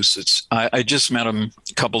Massachusetts, I just met him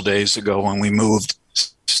a couple days ago when we moved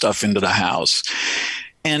stuff into the house.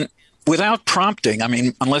 And without prompting, I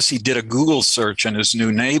mean, unless he did a Google search on his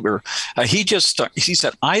new neighbor, he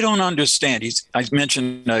said, I don't understand. I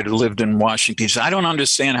mentioned I lived in Washington. He said, I don't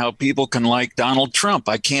understand how people can like Donald Trump.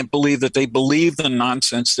 I can't believe that they believe the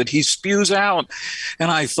nonsense that he spews out. And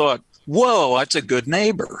I thought, whoa, that's a good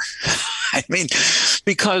neighbor. I mean,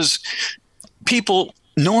 because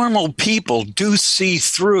normal people do see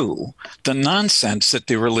through the nonsense that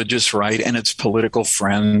the religious right and its political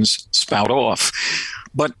friends spout off.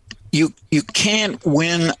 But you can't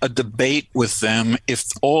win a debate with them if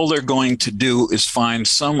all they're going to do is find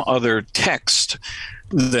some other text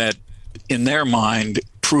that, in their mind,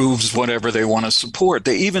 proves whatever they want to support.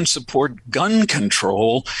 They even support gun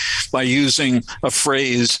control by using a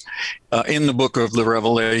phrase in the book of the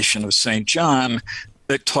Revelation of St. John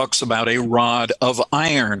that talks about a rod of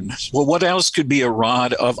iron. Well, what else could be a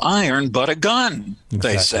rod of iron but a gun,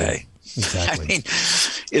 they say. Exactly. I mean,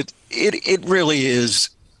 it really is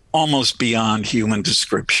almost beyond human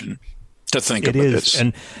description to think about this.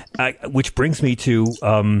 And which brings me to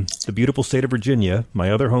the beautiful state of Virginia,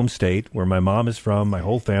 my other home state, where my mom is from, my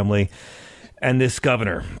whole family, and this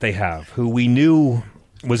governor they have, who we knew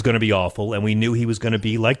was going to be awful, and we knew he was going to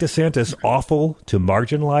be, like DeSantis, awful to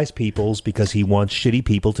marginalized peoples because he wants shitty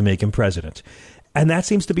people to make him president. And that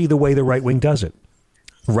seems to be the way the right wing does it.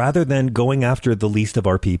 Rather than going after the least of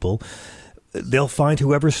our people, they'll find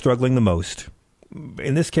whoever's struggling the most,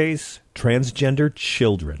 in this case, transgender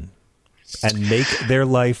children, and make their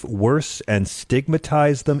life worse and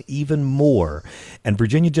stigmatize them even more. And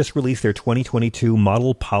Virginia just released their 2022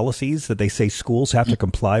 model policies that they say schools have to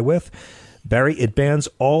comply with. Barry, it bans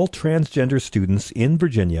all transgender students in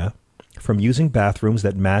Virginia from using bathrooms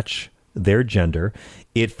that match their gender.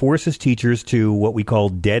 It forces teachers to what we call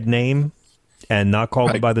dead name and not call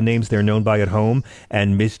them by the names they're known by at home,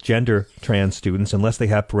 and misgender trans students unless they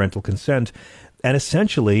have parental consent. And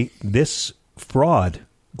essentially, this fraud,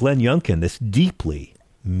 Glenn Youngkin, this deeply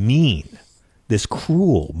mean, this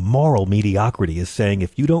cruel moral mediocrity is saying,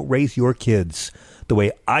 if you don't raise your kids the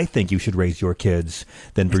way I think you should raise your kids,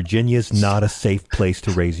 then Virginia's not a safe place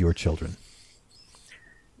to raise your children.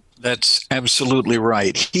 That's absolutely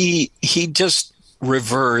right. He just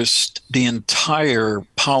reversed the entire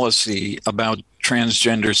policy about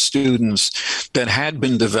transgender students that had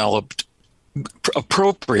been developed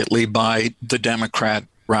appropriately by the Democrat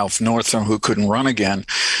Ralph Northam, who couldn't run again.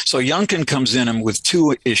 So Youngkin comes in with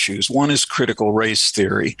two issues. One is critical race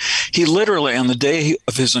theory. He literally, on the day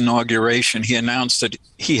of his inauguration, he announced that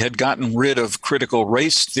he had gotten rid of critical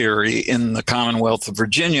race theory in the Commonwealth of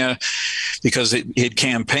Virginia because he had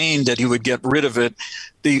campaigned that he would get rid of it.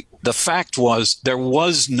 The fact was there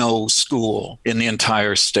was no school in the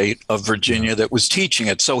entire state of Virginia that was teaching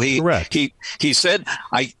it. So he said,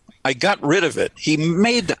 I got rid of it.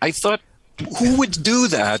 I thought, who would do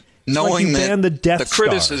that, knowing that the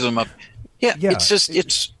criticism of,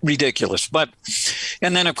 it's ridiculous.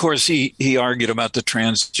 And then of course he argued about the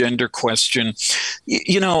transgender question.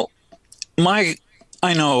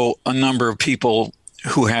 I know a number of people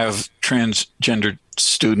who have transgender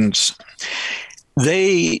students.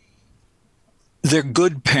 They're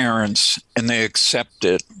good parents and they accept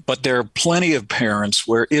it, but there are plenty of parents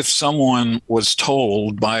where if someone was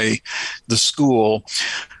told by the school,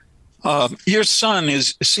 your son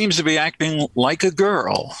seems to be acting like a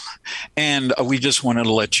girl, and we just wanted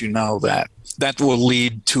to let you know that will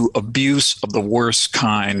lead to abuse of the worst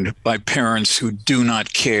kind by parents who do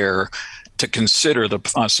not care to consider the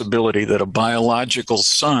possibility that a biological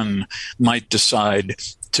son might decide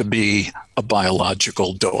to be a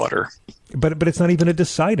biological daughter. But it's not even a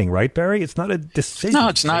deciding, right, Barry? It's not a decision. No,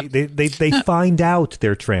 it's not. They find out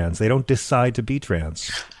they're trans. They don't decide to be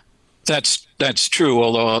trans. That's true,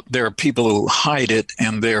 although there are people who hide it,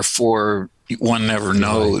 and therefore one never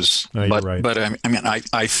knows. Right. No, you're right. But I mean,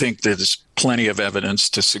 I think there's plenty of evidence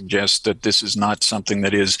to suggest that this is not something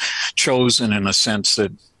that is chosen in a sense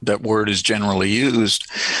that word is generally used,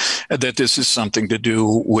 that this is something to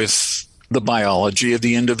do with the biology of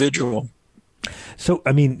the individual. So,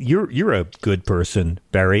 I mean, you're a good person,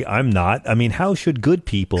 Barry. I'm not. I mean, how should good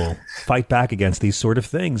people fight back against these sort of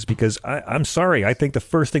things? Because I'm sorry, I think the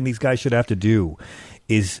first thing these guys should have to do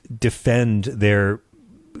is defend their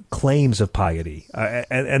claims of piety.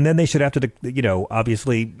 And then they should have to,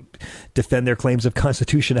 obviously defend their claims of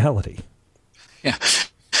constitutionality. Yeah.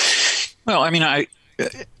 Well, I mean, I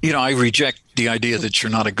reject the idea that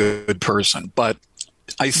you're not a good person, but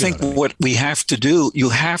I think what we have to do, you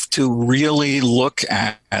have to really look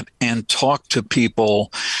at and talk to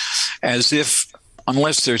people as if,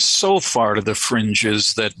 unless they're so far to the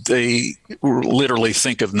fringes that they literally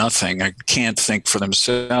think of nothing and can't think for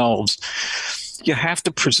themselves, you have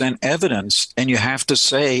to present evidence, and you have to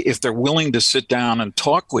say, if they're willing to sit down and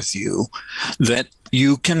talk with you, that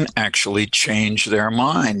you can actually change their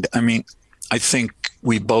mind. I mean, I think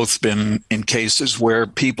we've both been in cases where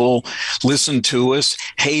people listened to us,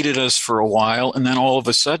 hated us for a while, and then all of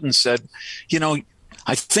a sudden said,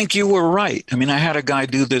 I think you were right. I mean, I had a guy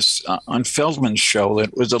do this on Feldman's show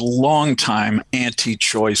that was a long-time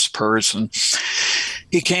anti-choice person.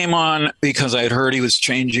 He came on because I had heard he was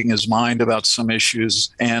changing his mind about some issues,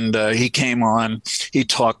 and he came on, he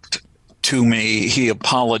talked to me. He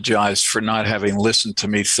apologized for not having listened to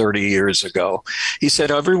me 30 years ago. He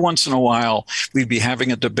said every once in a while we'd be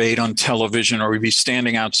having a debate on television, or we'd be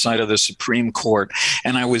standing outside of the Supreme Court,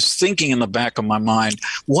 and I was thinking in the back of my mind,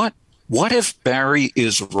 what if Barry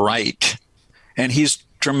is right? And he's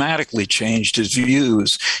dramatically changed his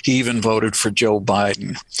views. He even voted for Joe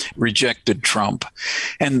Biden, rejected Trump.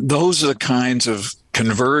 And those are the kinds of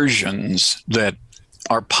conversions that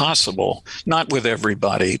are possible, not with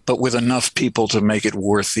everybody, but with enough people to make it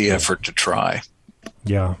worth the effort to try.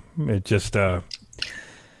 Yeah, it just,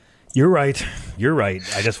 you're right. You're right.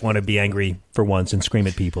 I just want to be angry for once and scream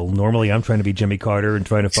at people. Normally I'm trying to be Jimmy Carter and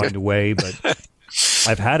trying to find a way, but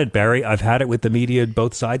I've had it, Barry. I've had it with the media,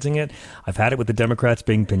 both sidesing it. I've had it with the Democrats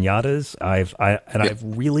being piñatas. I've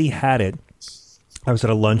really had it. I was at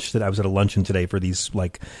a luncheon today for these,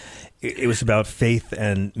 it was about faith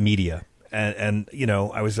and media. And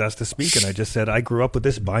I was asked to speak, and I just said, I grew up with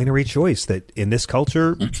this binary choice that in this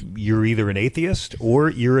culture, you're either an atheist or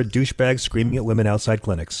you're a douchebag screaming at women outside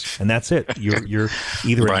clinics. And that's it. You're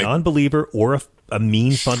either a non-believer or a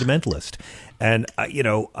mean fundamentalist. And,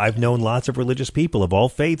 I've known lots of religious people of all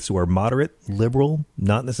faiths who are moderate, liberal,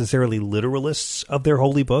 not necessarily literalists of their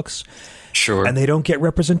holy books. Sure. And they don't get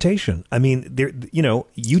representation. I mean,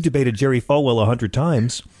 you debated Jerry Falwell 100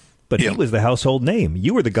 times. But he was the household name.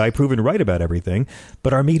 You were the guy proven right about everything.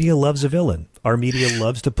 But our media loves a villain. Our media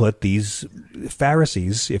loves to put these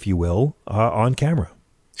Pharisees, if you will, on camera.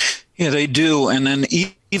 Yeah, they do. And then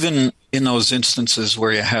even in those instances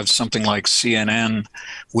where you have something like CNN,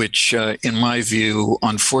 which in my view,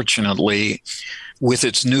 unfortunately, with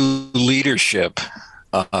its new leadership,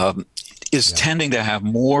 is tending to have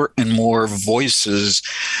more and more voices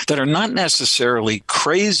that are not necessarily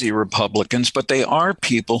crazy Republicans, but they are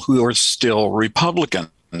people who are still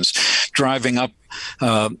Republicans. Driving up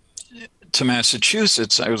to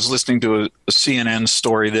Massachusetts, I was listening to a CNN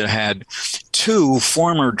story that had two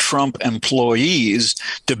former Trump employees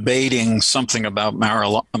debating something about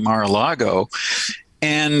Mar-a-Lago,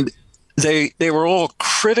 and they were all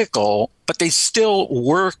critical, but they still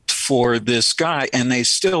worked for this guy, and they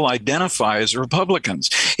still identify as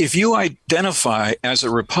Republicans. If you identify as a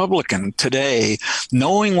Republican today,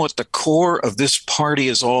 knowing what the core of this party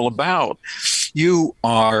is all about, you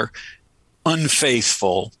are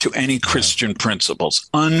unfaithful to any Christian principles,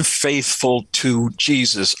 unfaithful to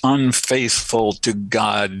Jesus, unfaithful to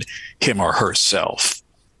God, him or herself.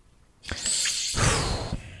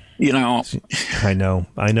 I know.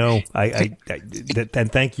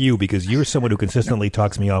 And thank you, because you're someone who consistently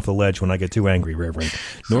talks me off the ledge when I get too angry, Reverend.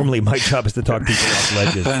 Normally, my job is to talk people off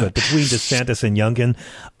ledges, but between DeSantis and Youngkin,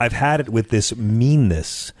 I've had it with this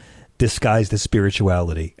meanness disguised as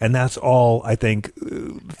spirituality, and that's all I think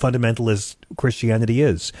fundamentalist Christianity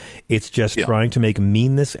is. It's just trying to make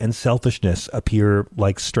meanness and selfishness appear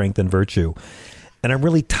like strength and virtue, and I'm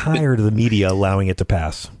really tired of the media allowing it to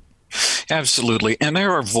pass. Absolutely. And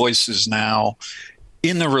there are voices now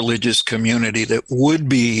in the religious community that would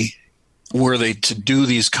be worthy to do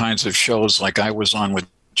these kinds of shows like I was on with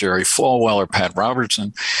Jerry Falwell or Pat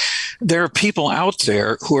Robertson. There are people out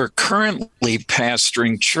there who are currently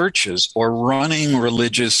pastoring churches or running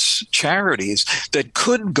religious charities that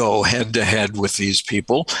could go head to head with these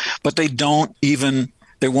people, but they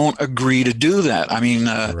won't agree to do that. I mean,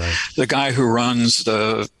 the guy who runs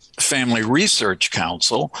the Family Research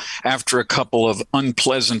Council, after a couple of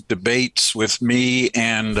unpleasant debates with me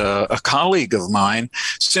and a colleague of mine,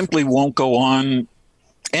 simply won't go on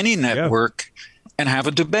any network and have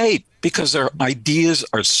a debate because their ideas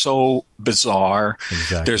are so bizarre.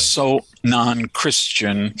 Exactly. They're so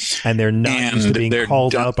non-Christian. And they're not used to being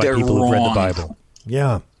called out by people who've read the Bible.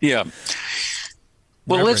 Yeah. Yeah.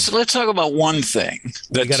 Well, let's talk about one thing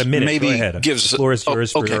that got a minute. maybe Go ahead. gives... The floor is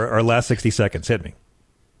yours for our last 60 seconds. Hit me.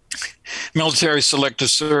 Military Selective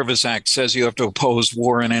Service Act says you have to oppose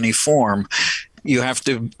war in any form. You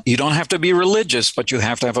don't have to be religious, but you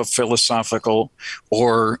have to have a philosophical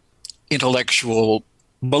or intellectual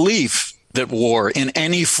belief that war in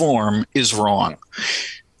any form is wrong.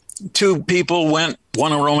 Two people went,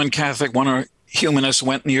 one a Roman Catholic, one a humanist,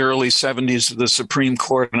 went in the early 70s to the Supreme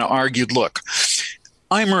Court and argued, look,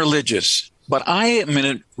 I'm religious, but I am in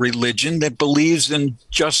a religion that believes in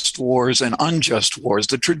just wars and unjust wars,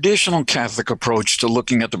 the traditional Catholic approach to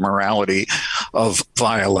looking at the morality of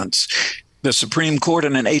violence. The Supreme Court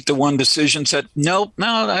in an 8-1 decision said, no,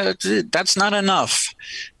 that's not enough.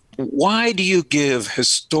 Why do you give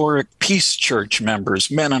historic Peace Church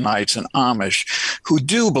members, Mennonites and Amish, who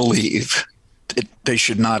do believe that they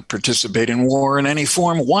should not participate in war in any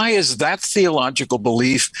form? Why is that theological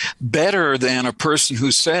belief better than a person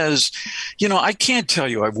who says, I can't tell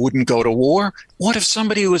you I wouldn't go to war. What if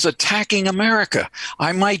somebody was attacking America?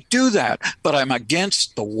 I might do that, but I'm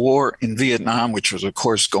against the war in Vietnam, which was, of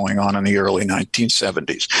course, going on in the early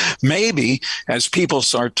 1970s. Maybe as people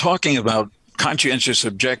start talking about conscientious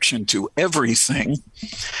objection to everything,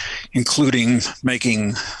 including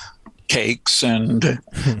making cakes and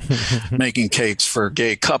making cakes for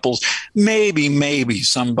gay couples, maybe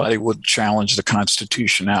somebody would challenge the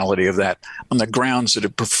constitutionality of that on the grounds that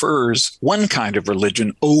it prefers one kind of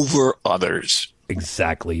religion over others.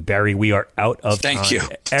 Exactly. Barry, we are out of time. Thank you.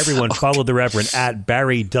 Everyone follow the Reverend at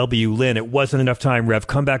Barry W. Lynn. It wasn't enough time, Rev.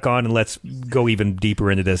 Come back on and let's go even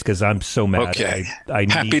deeper into this because I'm so mad. Okay. I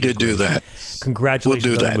Happy to do that.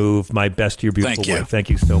 Congratulations on the move. My best to your beautiful Thank you. wife. Thank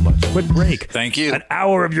you so much. Quick break. Thank you. An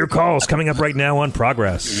hour of your calls coming up right now on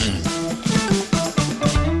Progress.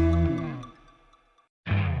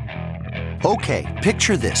 Okay,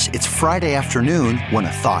 picture this. It's Friday afternoon when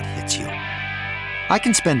a thought hits you. I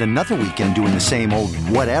can spend another weekend doing the same old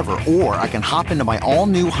whatever, or I can hop into my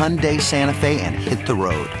all-new Hyundai Santa Fe and hit the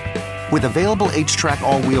road. With available H-Track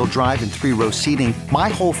all-wheel drive and 3-row seating, my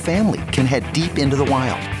whole family can head deep into the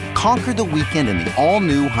wild. Conquer the weekend in the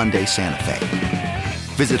all-new Hyundai Santa Fe.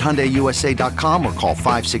 Visit HyundaiUSA.com or call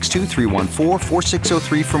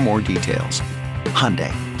 562-314-4603 for more details.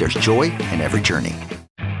 Hyundai, there's joy in every journey.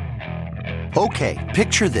 Okay,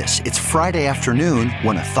 picture this. It's Friday afternoon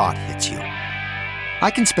when a thought hits you. I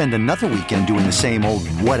can spend another weekend doing the same old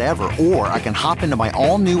whatever, or I can hop into my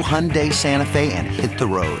all-new Hyundai Santa Fe and hit the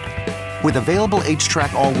road. With available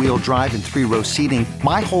H-Track all-wheel drive and 3-row seating,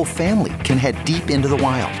 my whole family can head deep into the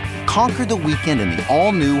wild. Conquer the weekend in the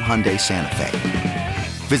all-new Hyundai Santa Fe.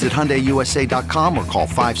 Visit HyundaiUSA.com or call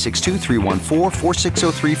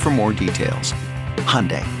 562-314-4603 for more details.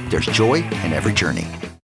 Hyundai, there's joy in every journey.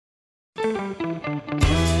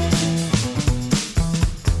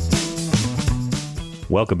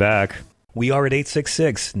 Welcome back. We are at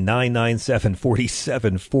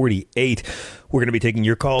 866-997-4748. We're going to be taking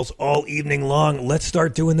your calls all evening long. Let's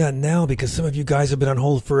start doing that now because some of you guys have been on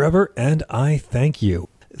hold forever, and I thank you.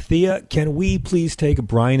 Thea, can we please take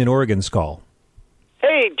Brian in Oregon's call?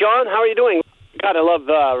 Hey, John, how are you doing? God, I love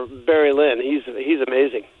Barry Lynn. He's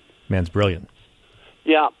amazing. Man's brilliant.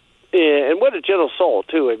 Yeah, and what a gentle soul,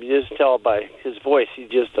 too. If you just tell by his voice, he's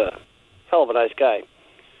just a hell of a nice guy.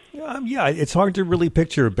 Yeah, it's hard to really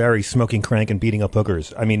picture Barry smoking crank and beating up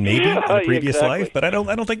hookers. I mean, maybe in a previous life, but I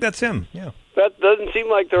don't think that's him. Yeah, that doesn't seem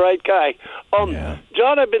like the right guy.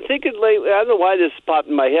 John, I've been thinking lately. I don't know why this popped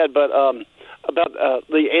in my head, but about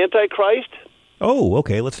the Antichrist. Oh,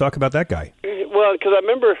 okay. Let's talk about that guy. Well, because I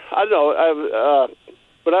remember, I don't know,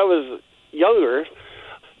 when I was younger,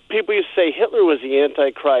 people used to say Hitler was the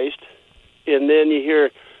Antichrist, and then you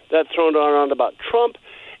hear that thrown around about Trump.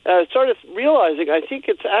 I started realizing I think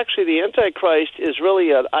it's actually the Antichrist is really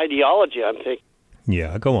an ideology, I'm thinking.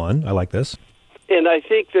 Yeah, go on. I like this. And I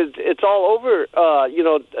think that it's all over.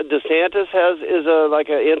 DeSantis is like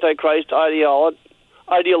an Antichrist ideologue,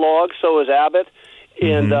 so is Abbott.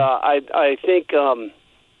 And I think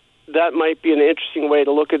that might be an interesting way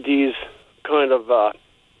to look at these kind of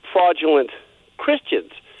fraudulent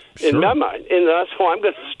Christians in my mind, and that's how I'm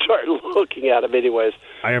going to start looking at them anyways.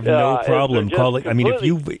 I have no problem calling. I mean,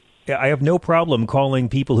 I have no problem calling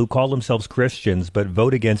people who call themselves Christians but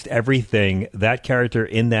vote against everything that character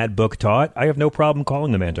in that book taught. I have no problem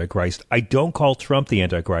calling them Antichrist. I don't call Trump the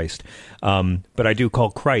Antichrist, but I do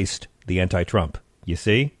call Christ the anti-Trump. You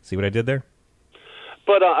see? See what I did there?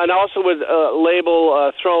 But and also would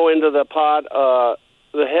throw into the pot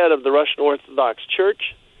the head of the Russian Orthodox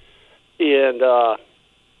Church, and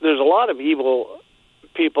there's a lot of evil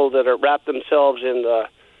people that are wrapped themselves in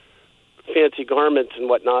fancy garments and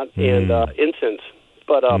whatnot, and incense.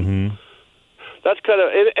 But that's kind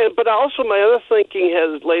of. But also, my other thinking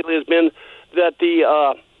lately has been that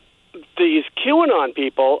these QAnon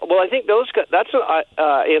people. Well, I think that's an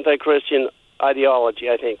anti-Christian ideology.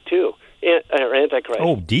 I think too, or Antichrist.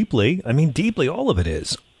 Oh, deeply. I mean, deeply. All of it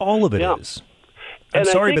is. All of it is. I'm And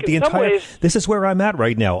sorry, but the entire ways, this is where I'm at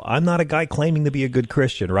right now. I'm not a guy claiming to be a good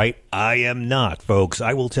Christian, right? I am not, folks.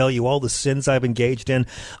 I will tell you all the sins I've engaged in.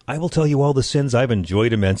 I will tell you all the sins I've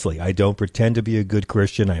enjoyed immensely. I don't pretend to be a good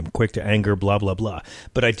Christian. I am quick to anger, blah, blah, blah.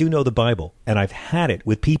 But I do know the Bible, and I've had it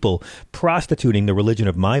with people prostituting the religion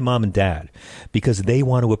of my mom and dad because they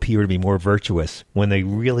want to appear to be more virtuous when they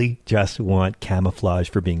really just want camouflage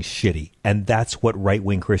for being shitty. And that's what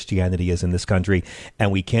right-wing Christianity is in this country, and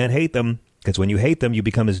we can't hate them. Because when you hate them, you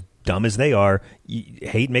become as dumb as they are.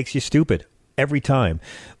 Hate makes you stupid every time.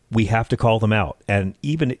 We have to call them out. And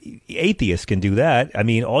even atheists can do that. I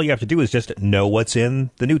mean, all you have to do is just know what's in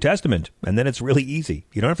the New Testament. And then it's really easy.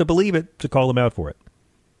 You don't have to believe it to call them out for it.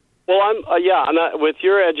 Well, with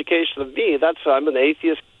your education of me, I'm an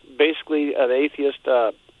atheist, basically an atheist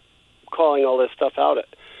calling all this stuff out.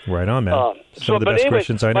 Right on, man. Some of the best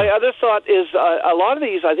Christians I know. My other thought is a lot of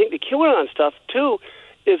these, I think the QAnon stuff, too,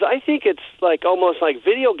 is I think it's like almost like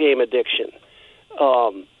video game addiction,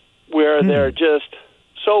 where they're just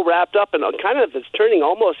so wrapped up and kind of it's turning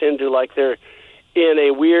almost into like they're in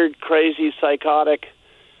a weird, crazy, psychotic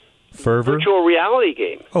fervor virtual reality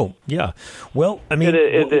game. Oh, yeah. Well, I mean,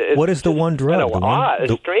 what is the one drug?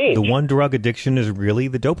 It's strange. The one drug addiction is really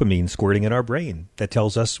the dopamine squirting in our brain that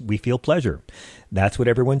tells us we feel pleasure. That's what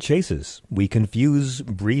everyone chases. We confuse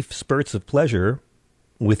brief spurts of pleasure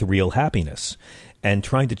with real happiness. And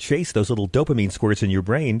trying to chase those little dopamine squirts in your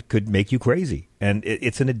brain could make you crazy. And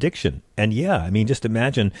it's an addiction. And yeah, I mean, just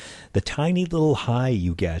imagine the tiny little high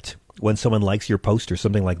you get when someone likes your post or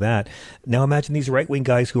something like that. Now imagine these right-wing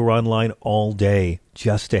guys who are online all day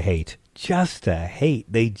just to hate. Just to hate.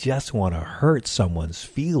 They just want to hurt someone's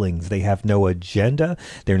feelings. They have no agenda.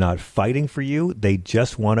 They're not fighting for you. They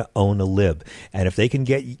just want to own a lib. And if they can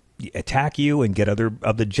attack you and get other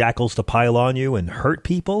of the jackals to pile on you and hurt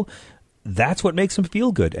people, that's what makes them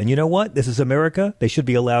feel good. And you know what? This is America. They should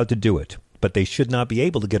be allowed to do it. But they should not be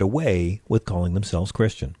able to get away with calling themselves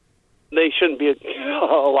Christian. They shouldn't be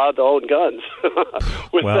allowed to own guns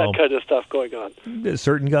with that kind of stuff going on.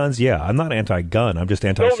 Certain guns, yeah. I'm not anti-gun. I'm just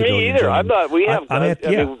anti-civilian. No, me either. I'm not. We have guns.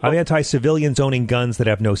 I'm anti-civilians owning guns that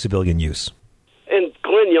have no civilian use. And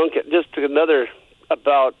Glenn Youngkin, just another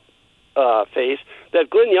about face,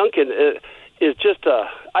 that Glenn Youngkin is just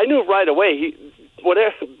I knew right away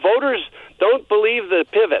whatever voters don't believe the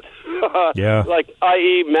pivot. Yeah. Like,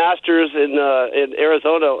 i.e., Masters in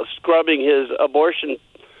Arizona scrubbing his abortion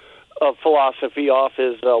philosophy off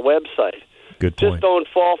his website. Good point. Just don't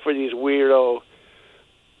fall for these weirdo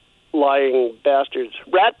lying bastards.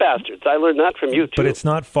 Rat bastards. I learned that from you, too. But it's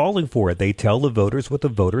not falling for it. They tell the voters what the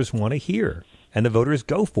voters want to hear, and the voters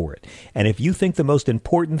go for it. And if you think the most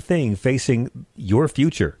important thing facing your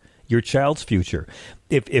future, your child's future,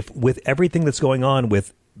 if with everything that's going on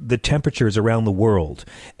with the temperatures around the world,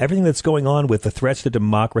 everything that's going on with the threats to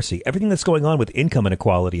democracy, everything that's going on with income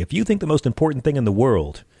inequality, if you think the most important thing in the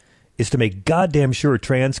world is to make goddamn sure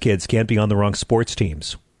trans kids can't be on the wrong sports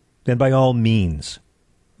teams, then by all means,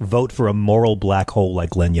 vote for a moral black hole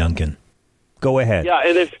like Glenn Youngkin. Go ahead. Yeah,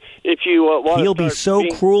 and if you want he'll be so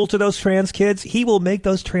cruel to those trans kids, he will make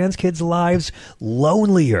those trans kids' lives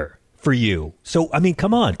lonelier for you. So, I mean,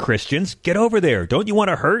 come on, Christians, get over there. Don't you want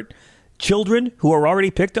to hurt children who are already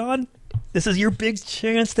picked on? This is your big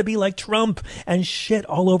chance to be like Trump and shit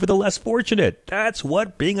all over the less fortunate. That's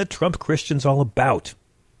what being a Trump Christian's all about.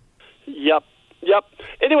 Yep.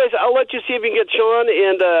 Anyways, I'll let you see if you can get Sean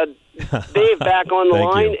and Dave back on the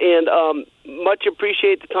line. You. And much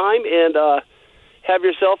appreciate the time. And have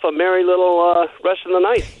yourself a merry little rest of the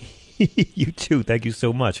night. You too. Thank you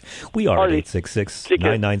so much. We are at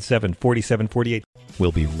 866-997-4748.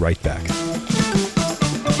 We'll be right back.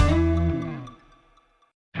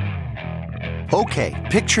 Okay,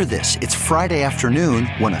 picture this. It's Friday afternoon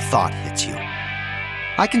when a thought hits you.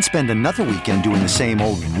 I can spend another weekend doing the same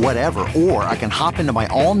old whatever, or I can hop into my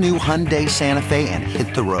all-new Hyundai Santa Fe and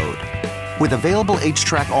hit the road. With available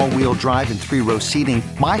H-Track all-wheel drive and 3-row seating,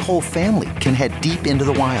 my whole family can head deep into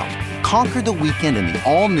the wild. Conquer the weekend in the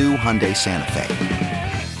all-new Hyundai Santa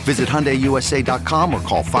Fe. Visit HyundaiUSA.com or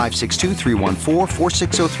call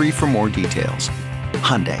 562-314-4603 for more details.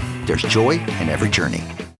 Hyundai, there's joy in every journey.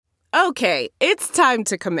 Okay, it's time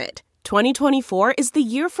to commit. 2024 is the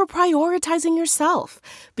year for prioritizing yourself.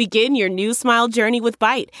 Begin your new smile journey with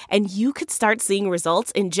Byte, and you could start seeing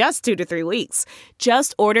results in just 2 to 3 weeks.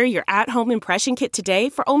 Just order your at-home impression kit today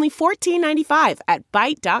for only $14.95 at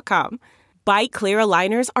Byte.com. Byte Clear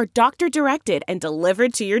aligners are doctor-directed and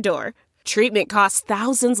delivered to your door. Treatment costs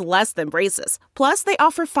thousands less than braces. Plus, they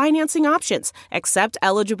offer financing options, accept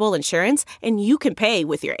eligible insurance, and you can pay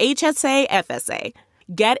with your HSA FSA.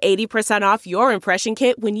 Get 80% off your impression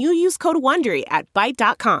kit when you use code WONDERY at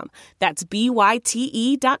Byte.com. That's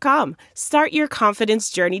BYTE.com. Start your confidence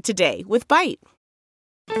journey today with Byte.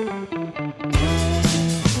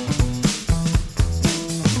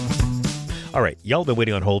 All right, y'all been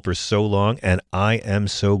waiting on hold for so long, and I am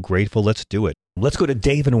so grateful. Let's do it. Let's go to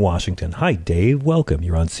Dave in Washington. Hi, Dave. Welcome.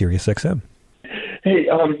 You're on Sirius XM. Hey,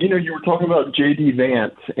 you were talking about J.D.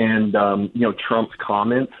 Vance and, Trump's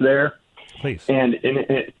comments there. Please. And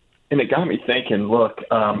it got me thinking, look,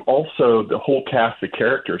 also the whole cast of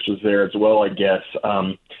characters was there as well, I guess.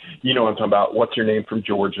 I'm talking about what's her name from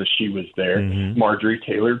Georgia. She was there. Mm-hmm. Marjorie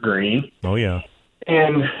Taylor Greene. Oh, yeah.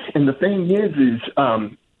 And the thing is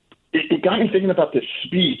it got me thinking about this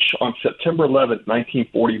speech on September 11th,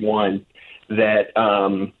 1941, that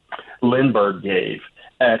Lindbergh gave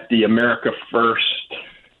at the America First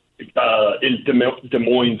in Des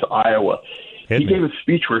Moines, Iowa. He gave a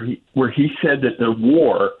speech where he said that the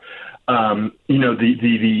war, the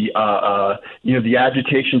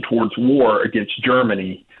agitation towards war against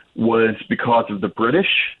Germany was because of the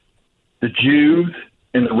British, the Jews,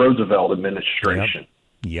 and the Roosevelt administration.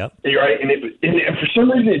 Yep. Right, and for some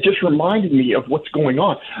reason it just reminded me of what's going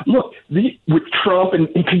on. Look, with Trump and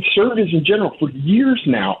conservatives in general, for years,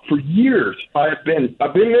 I've been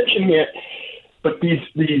mentioning it, but these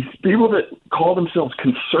people that call themselves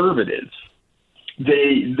conservatives,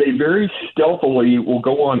 they very stealthily will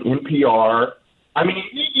go on NPR.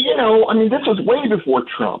 This was way before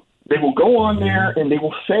Trump. They will go on there and they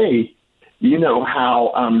will say,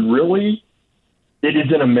 how really it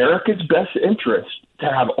is in America's best interest to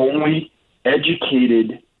have only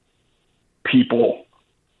educated people,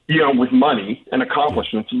 with money and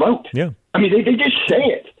accomplishments vote. Yeah. They just say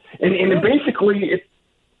it. And basically,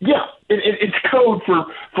 it's code for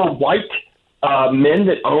white men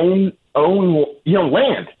that own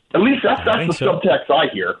land. At least that's the subtext I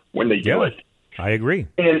hear when they do it. I agree.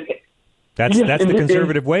 And that's the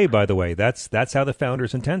conservative way, by the way. That's how the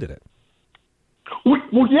founders intended it.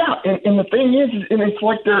 Well, yeah, and the thing is, and it's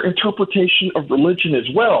like their interpretation of religion as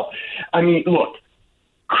well. Look,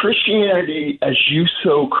 Christianity, as you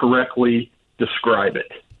so correctly describe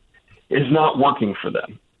it, is not working for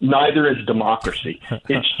them. Neither is democracy.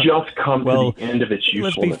 It's just come to the end of its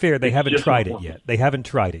usefulness. Let's be fair. They haven't tried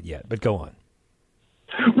it yet. But go on.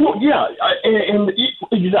 Well, yeah, and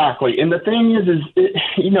exactly. And the thing is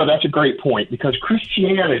that's a great point, because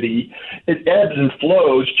Christianity, it ebbs and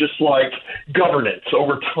flows just like governance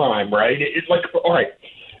over time, right? It's like, all right,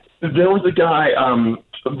 there was a guy,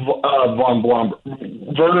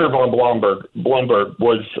 Werner von Blomberg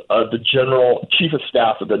was the chief of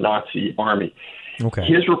staff of the Nazi army. Okay.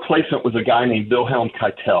 His replacement was a guy named Wilhelm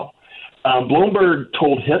Keitel. Blomberg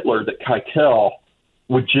told Hitler that Keitel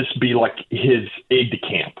would just be like his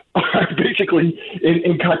aide-de-camp, basically.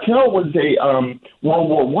 And Keitel was a World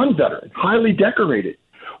War I veteran, highly decorated.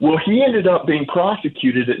 Well, he ended up being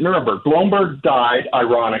prosecuted at Nuremberg. Blomberg died,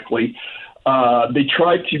 ironically. They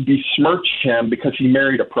tried to besmirch him because he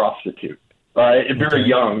married a prostitute. Very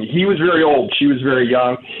young. He was very old. She was very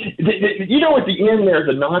young. At the end there,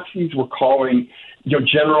 the Nazis were calling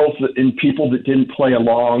generals and people that didn't play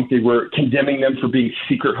along. They were condemning them for being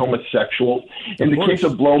secret homosexuals. In the case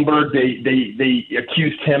of Blomberg, they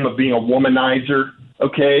accused him of being a womanizer,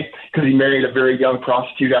 because he married a very young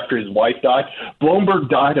prostitute after his wife died. Blomberg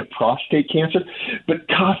died of prostate cancer. But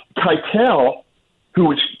Keitel, who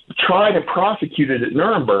was tried and prosecuted at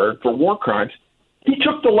Nuremberg for war crimes, he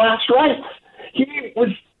took the last rites. He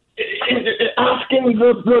was asking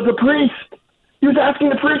the priest. He was asking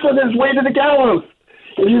the priest on his way to the gallows.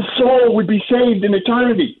 His soul would be saved in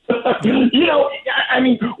eternity. What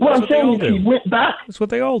I'm saying is he went back. That's what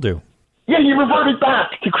they all do. Yeah, he reverted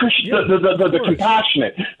back to the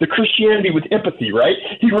compassionate, the Christianity with empathy, right?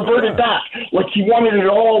 He reverted back. Like, he wanted it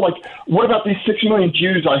all. Like, what about these 6 million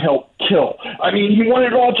Jews I helped kill? I mean, he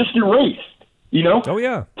wanted it all just erased, you know? Oh,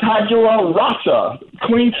 yeah. Tabula rasa,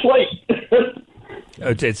 clean slate.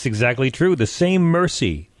 It's exactly true. The same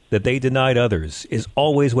mercy that they denied others is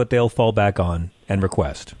always what they'll fall back on and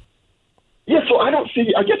request. Yeah, so I don't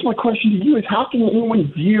see. I guess my question to you is, how can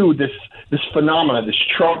anyone view this phenomena, this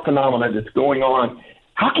Trump phenomena that's going on?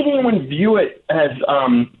 How can anyone view it as,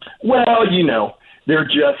 well, you know, they're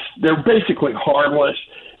basically harmless.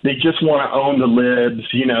 They just want to own the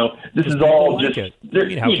libs. You know, this is all just. I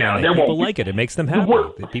mean, how can they? People like it. It makes them happy.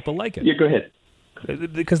 People like it. Yeah, go ahead.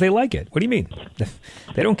 Because they like it. What do you mean?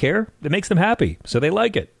 They don't care. It makes them happy, so they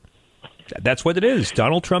like it. That's what it is.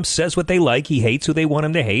 Donald Trump says what they like. He hates who they want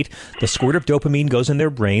him to hate. The squirt of dopamine goes in their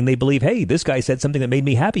brain. They believe, hey, this guy said something that made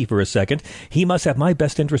me happy for a second. He must have my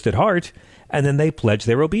best interest at heart. And then they pledge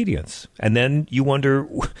their obedience. And then you wonder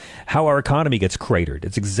how our economy gets cratered.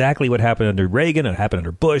 It's exactly what happened under Reagan, and happened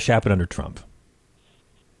under Bush, happened under Trump.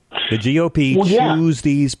 The GOP chews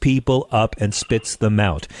these people up and spits them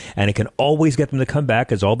out. And it can always get them to come back,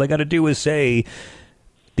 because all they got to do is say,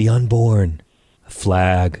 the unborn,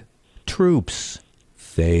 flag, troops,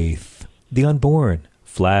 faith. The unborn,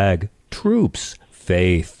 flag, troops,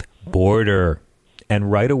 faith, border.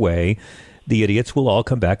 And right away, the idiots will all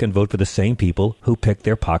come back and vote for the same people who picked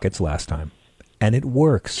their pockets last time. And it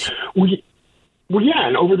works. Well, yeah,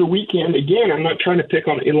 and over the weekend, again, I'm not trying to pick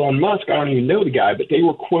on Elon Musk. I don't even know the guy, but they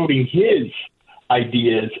were quoting his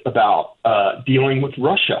ideas about dealing with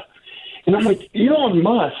Russia. And I'm like, Elon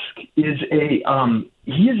Musk is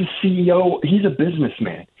he is a CEO. He's a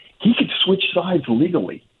businessman. He could switch sides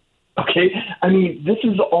legally. Okay? I mean, this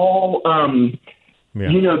is all,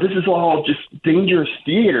 you know, this is all just dangerous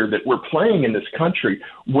theater that we're playing in this country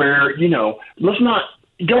where, you know,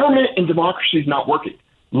 government and democracy is not working.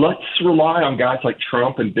 Let's rely on guys like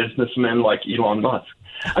Trump and businessmen like Elon Musk.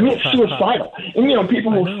 I mean, it's suicidal. And, you know,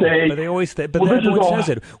 people will say... But they always everyone says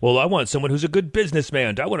it. Well, I want someone who's a good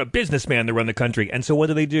businessman. I want a businessman to run the country. And so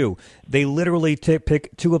what do? They literally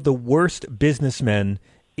pick two of the worst businessmen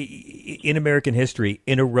in American history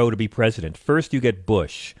in a row to be president. First, you get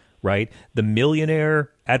Bush, right? The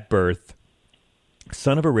millionaire at birth,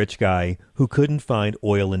 son of a rich guy who couldn't find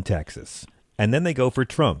oil in Texas. And then they go for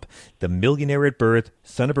Trump, the millionaire at birth,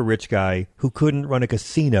 son of a rich guy who couldn't run a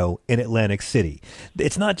casino in Atlantic City.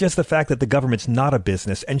 It's not just the fact that the government's not a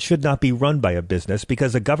business and should not be run by a business,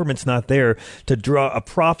 because the government's not there to draw a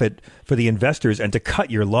profit for the investors and to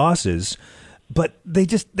cut your losses. But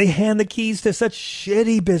they hand the keys to such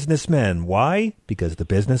shitty businessmen. Why? Because the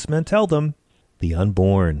businessmen tell them the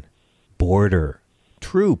unborn, border,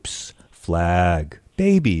 troops, flag,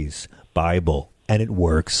 babies, Bible. And it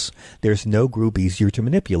works. There's no group easier to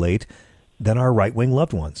manipulate than our right-wing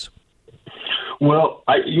loved ones. Well,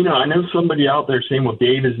 I know somebody out there saying, well,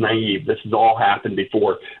 Dave is naive. This has all happened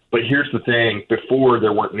before. But here's the thing. Before,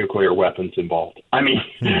 there weren't nuclear weapons involved. I mean,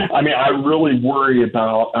 I really worry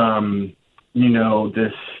about,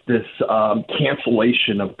 this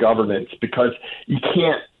cancellation of governance, because you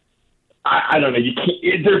can't, I don't know, you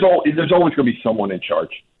can't, there's always going to be someone in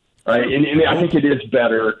charge. Right. And I think it is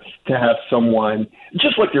better to have someone,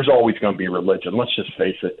 just like there's always going to be religion. Let's just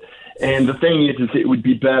face it. And the thing is it would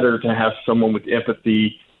be better to have someone with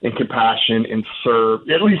empathy and compassion and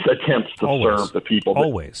at least attempts to serve the people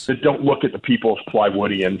that don't look at the people as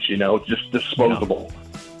Plywoodians, just disposable.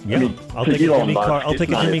 Yeah. I mean, I'll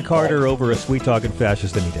take a Jimmy Carter over a sweet-talking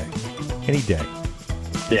fascist any day. Any day.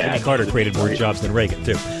 Yeah. Jimmy Carter created more jobs than Reagan,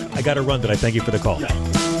 too. I got to run, but I thank you for the call.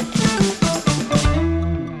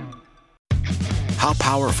 How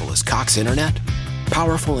powerful is Cox Internet?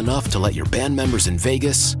 Powerful enough to let your band members in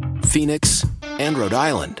Vegas, Phoenix, and Rhode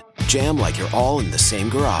Island jam like you're all in the same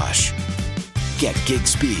garage. Get gig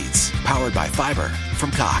speeds powered by fiber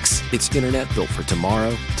from Cox. It's internet built for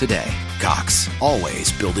tomorrow, today. Cox,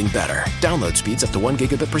 always building better. Download speeds up to 1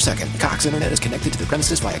 gigabit per second. Cox Internet is connected to the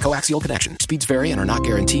premises via coaxial connection. Speeds vary and are not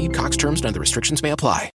guaranteed. Cox terms and other restrictions may apply.